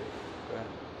say.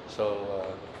 So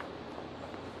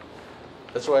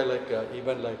that's why, like,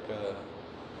 even like,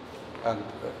 and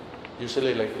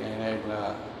usually, like, in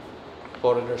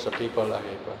foreigners or people,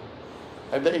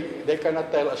 and they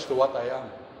cannot tell as to what I am.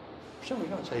 So, you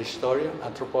know, it's a historian,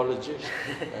 anthropologist.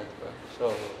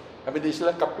 So, I mean, it's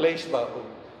like a place, but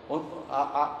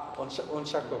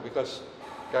because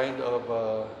kind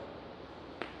of,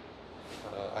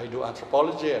 I do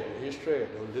anthropology, I do history, I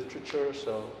do literature,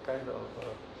 so kind of,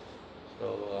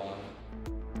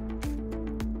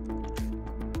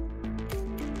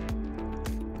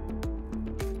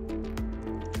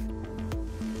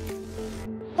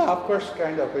 of course,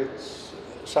 kind of, it's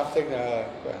something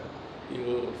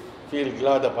you feel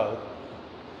glad about,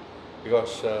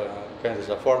 because kind of it's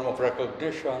a form of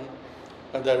recognition,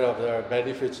 and there are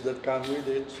benefits that come with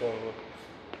it. So,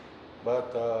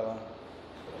 but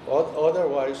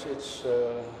otherwise, it's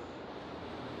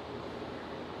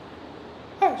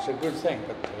a good thing,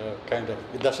 but kind of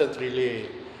it doesn't really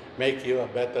make you a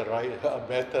better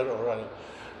writer, or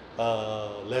a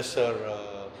lesser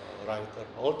writer.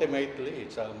 Ultimately,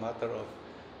 it's a matter of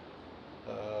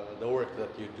the work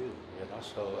that you do, you know.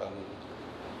 So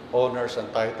honors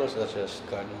and titles, that's just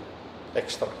kind of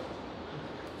extra.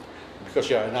 Because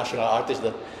you're a national artist,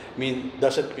 that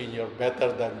doesn't mean you're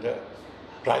better than the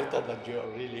writer that you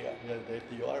really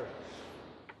that you are.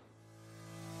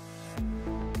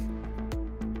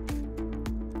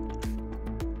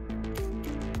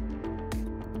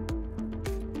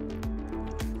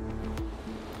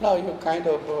 Now you kind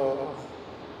of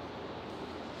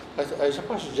I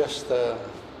suppose just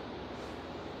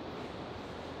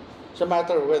it's a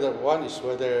matter of whether one is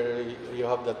whether you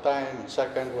have the time, and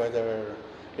second whether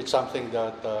it's something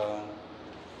that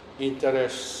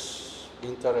interests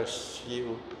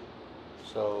you.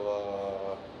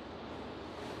 So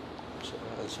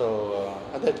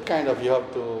and that kind of you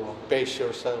have to pace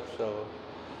yourself.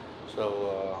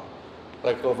 So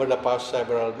like over the past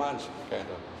several months, kind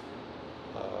of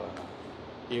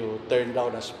you turn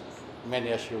down as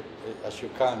many as you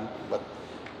can, but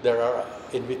there are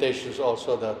invitations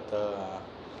also that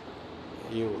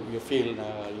you feel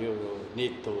you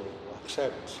need to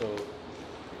accept. So,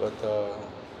 but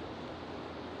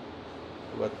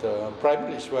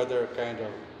primarily is whether kind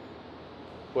of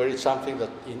where it's something that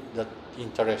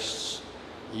interests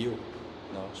you.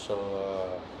 No,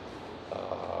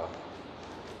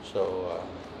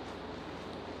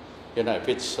 you know, if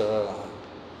it's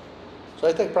so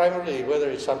I think primarily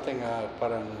whether it's something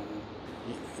parang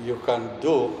you can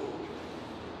do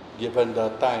given the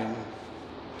time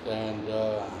and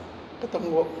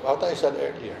what I said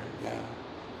earlier, yeah,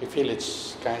 you feel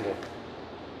it's kind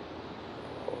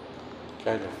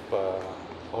of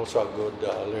also a good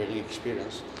learning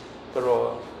experience. But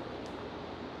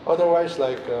otherwise,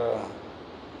 like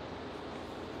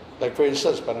for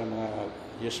instance, parang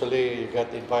usually you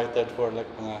get invited for like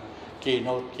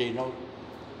keynote,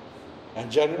 and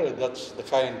generally that's the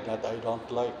kind that I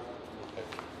don't like.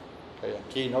 Kaya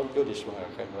keynote ko is mga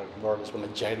kind of more or less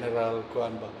mga general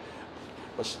kuan ba,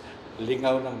 mas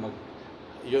lingaw ng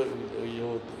you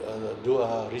do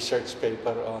a research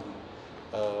paper on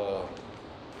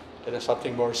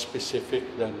something more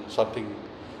specific than something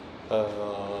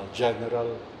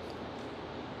general.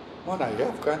 Well, you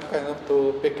have kind of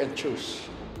to pick and choose.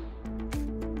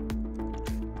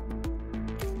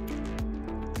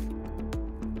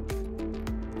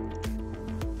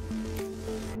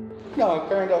 No,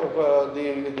 kind of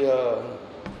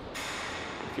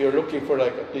if you're looking for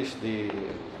like at least the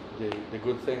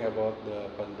good thing about the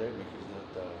pandemic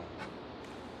is that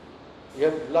you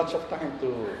have lots of time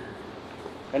to,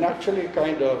 and actually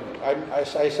kind of,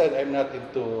 as I said, I'm not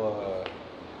into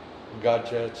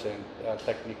gadgets and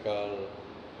technical,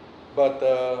 but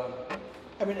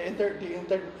I mean the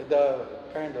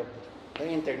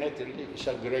internet really is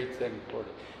a great thing for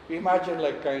it. You imagine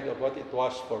like kind of what it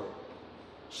was for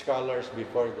scholars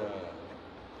before the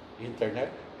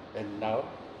internet and now.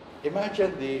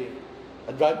 Imagine the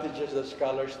advantages that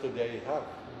scholars today have,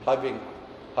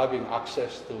 having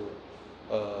access to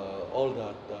all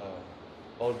that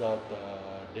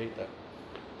data.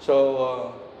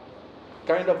 So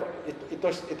kind of it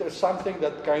was something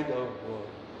that kind of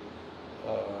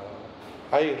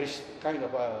I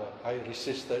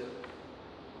resisted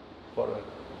for it.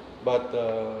 But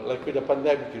like with the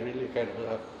pandemic, you really kind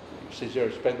of since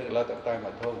you're spending a lot of time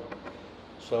at home,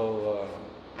 so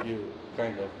you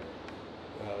kind of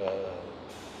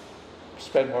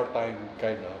spend more time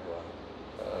kind of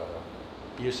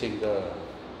using the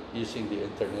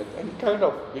internet, and kind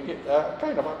of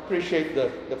appreciate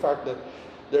the fact that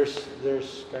there's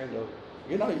kind of,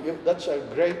 you know, that's a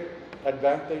great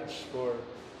advantage for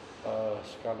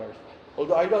scholars.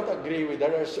 Although I don't agree with,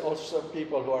 there are also some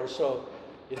people who are so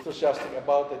enthusiastic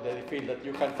about it that they feel that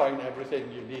you can find everything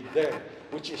you need there,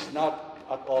 which is not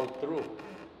at all true.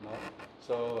 No?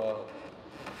 So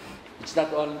it's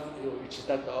not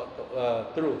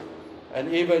true.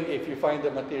 And even if you find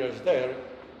the materials there,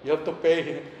 you have to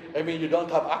pay. I mean, you don't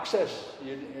have access.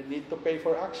 You need to pay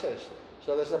for access.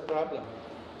 So that's a problem.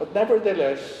 But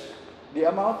nevertheless, the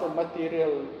amount of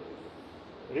material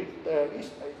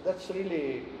that's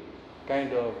really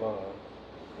kind of.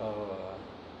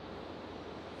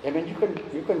 I mean, you can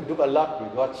do a lot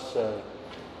with what's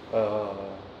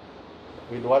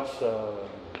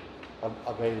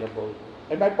available.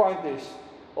 And my point is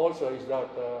also is that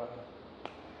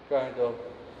kind of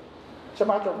it's a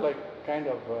matter of like kind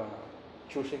of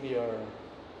choosing your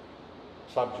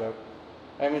subject.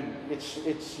 I mean,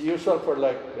 it's usual for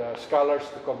like scholars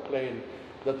to complain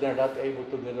that they're not able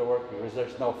to do the work because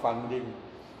there's no funding.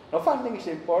 Now, funding is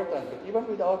important, but even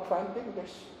without funding,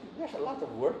 there's a lot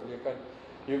of work.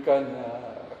 You can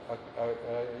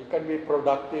be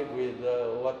productive with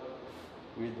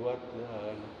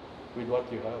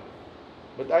what you have.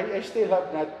 But I still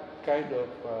have not kind of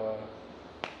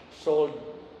sold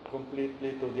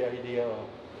completely to the idea of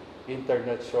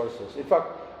internet sources. In fact,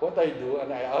 what I do,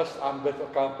 and I asked Ambeth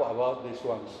Ocampo about this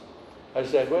once, I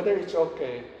said whether it's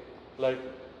okay, like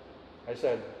I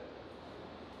said,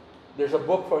 there's a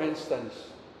book, for instance,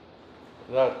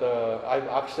 that I've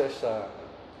accessed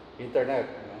internet,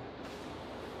 you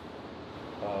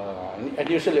know? And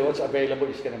usually what's available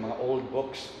is kind of mga old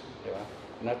books, di ba?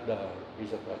 Not the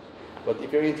recent ones. But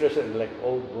if you're interested in like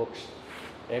old books,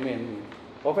 I mean,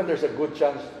 often there's a good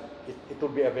chance it will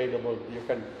be available. You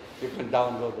can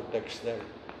download the text there,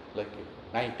 like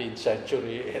 19th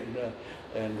century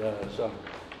and so on.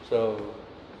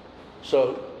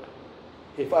 So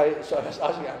I was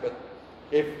asking, but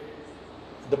if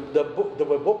the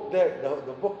book there,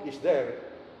 the book is there,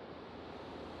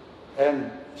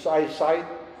 and so I cite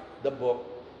the book.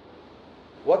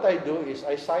 What I do is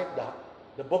I cite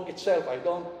the book itself. I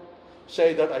don't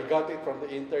say that I got it from the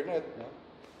internet, no?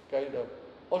 Kind of.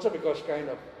 Also because kind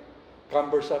of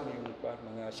cumbersome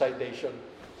yung citation.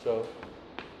 So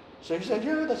he said,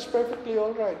 yeah, that's perfectly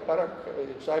all right. Parang,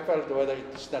 so I felt whether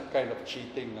it's not kind of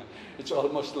cheating. It's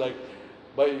almost like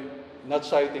by not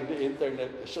citing the internet,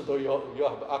 so though you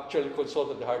have actually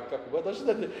consulted the hard copy. But that's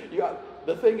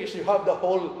the thing is you have the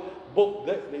whole book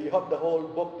there. You have the whole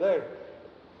book there.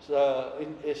 So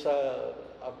it's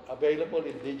available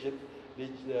in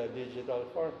digital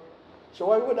form. So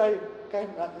why would I kind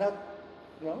of not,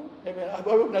 you know? I mean, I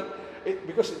would not,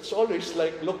 because it's always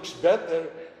like looks better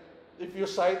if you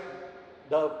cite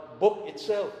the book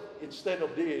itself instead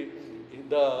of the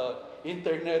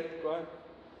internet, right?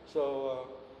 So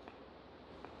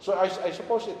I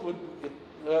suppose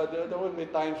there would be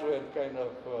times when kind of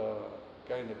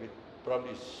it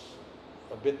probably is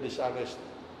a bit dishonest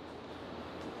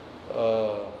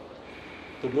to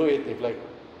do it if, like,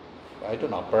 I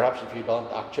don't know, perhaps if you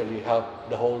don't actually have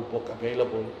the whole book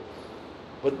available.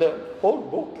 But the whole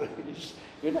book is,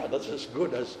 that's as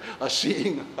good as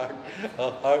seeing a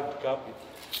hard copy.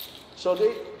 So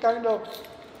they kind of,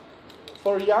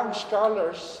 for young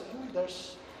scholars,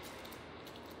 there's,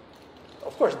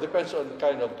 of course, it depends on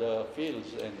kind of the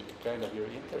fields and kind of your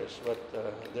interests, but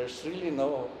there's really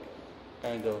no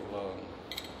kind of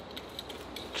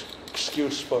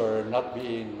excuse for not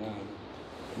being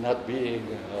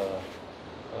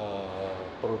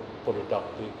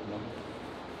productive.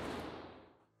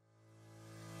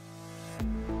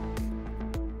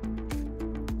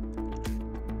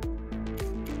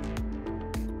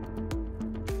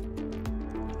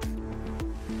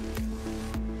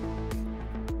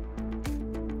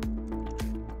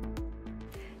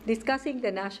 Discussing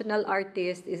the national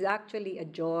artist is actually a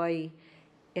joy,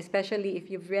 especially if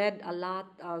you've read a lot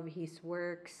of his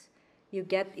works. You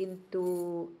get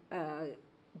into a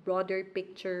broader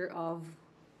picture of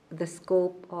the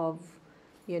scope of,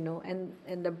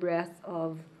 and the breadth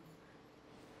of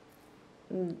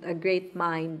a great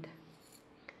mind.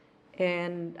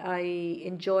 And I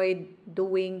enjoyed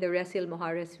doing the RESIL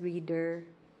Mojares Reader,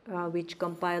 which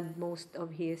compiled most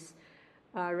of his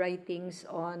writings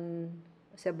on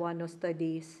Cebuano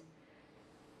studies.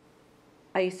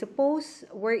 I suppose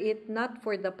were it not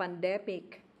for the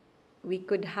pandemic, we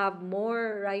could have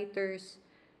more writers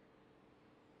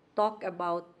talk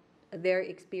about their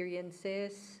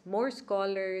experiences, more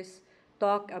scholars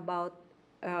talk about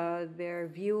their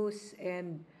views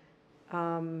and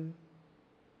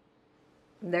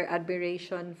their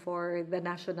admiration for the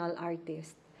national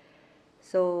artist.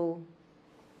 So,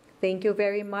 thank you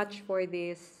very much for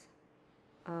this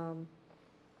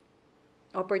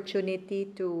opportunity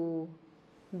to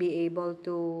be able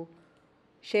to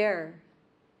share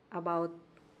about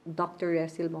Dr.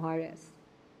 RESIL Mojares.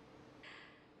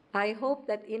 I hope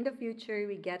that in the future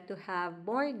we get to have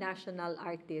more national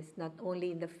artists, not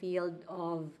only in the field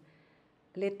of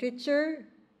literature,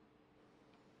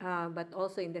 but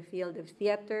also in the field of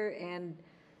theater and,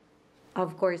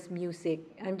 of course, music.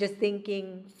 I'm just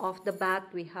thinking off the bat,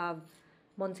 we have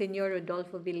Monsignor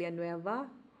Rodolfo Villanueva,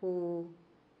 who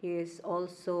is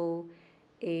also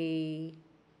a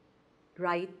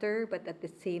writer, but at the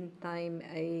same time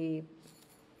a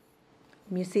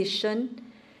musician.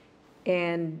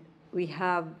 And we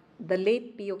have the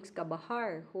late Piux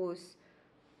Cabahar, whose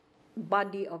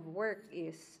body of work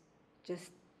is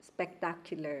just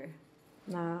spectacular.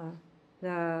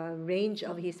 The range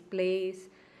of his plays,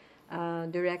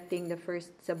 directing the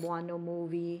first Cebuano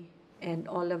movie, and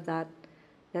all of that,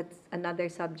 that's another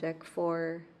subject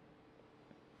for,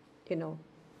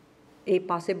 a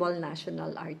possible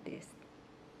national artist.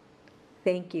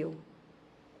 Thank you.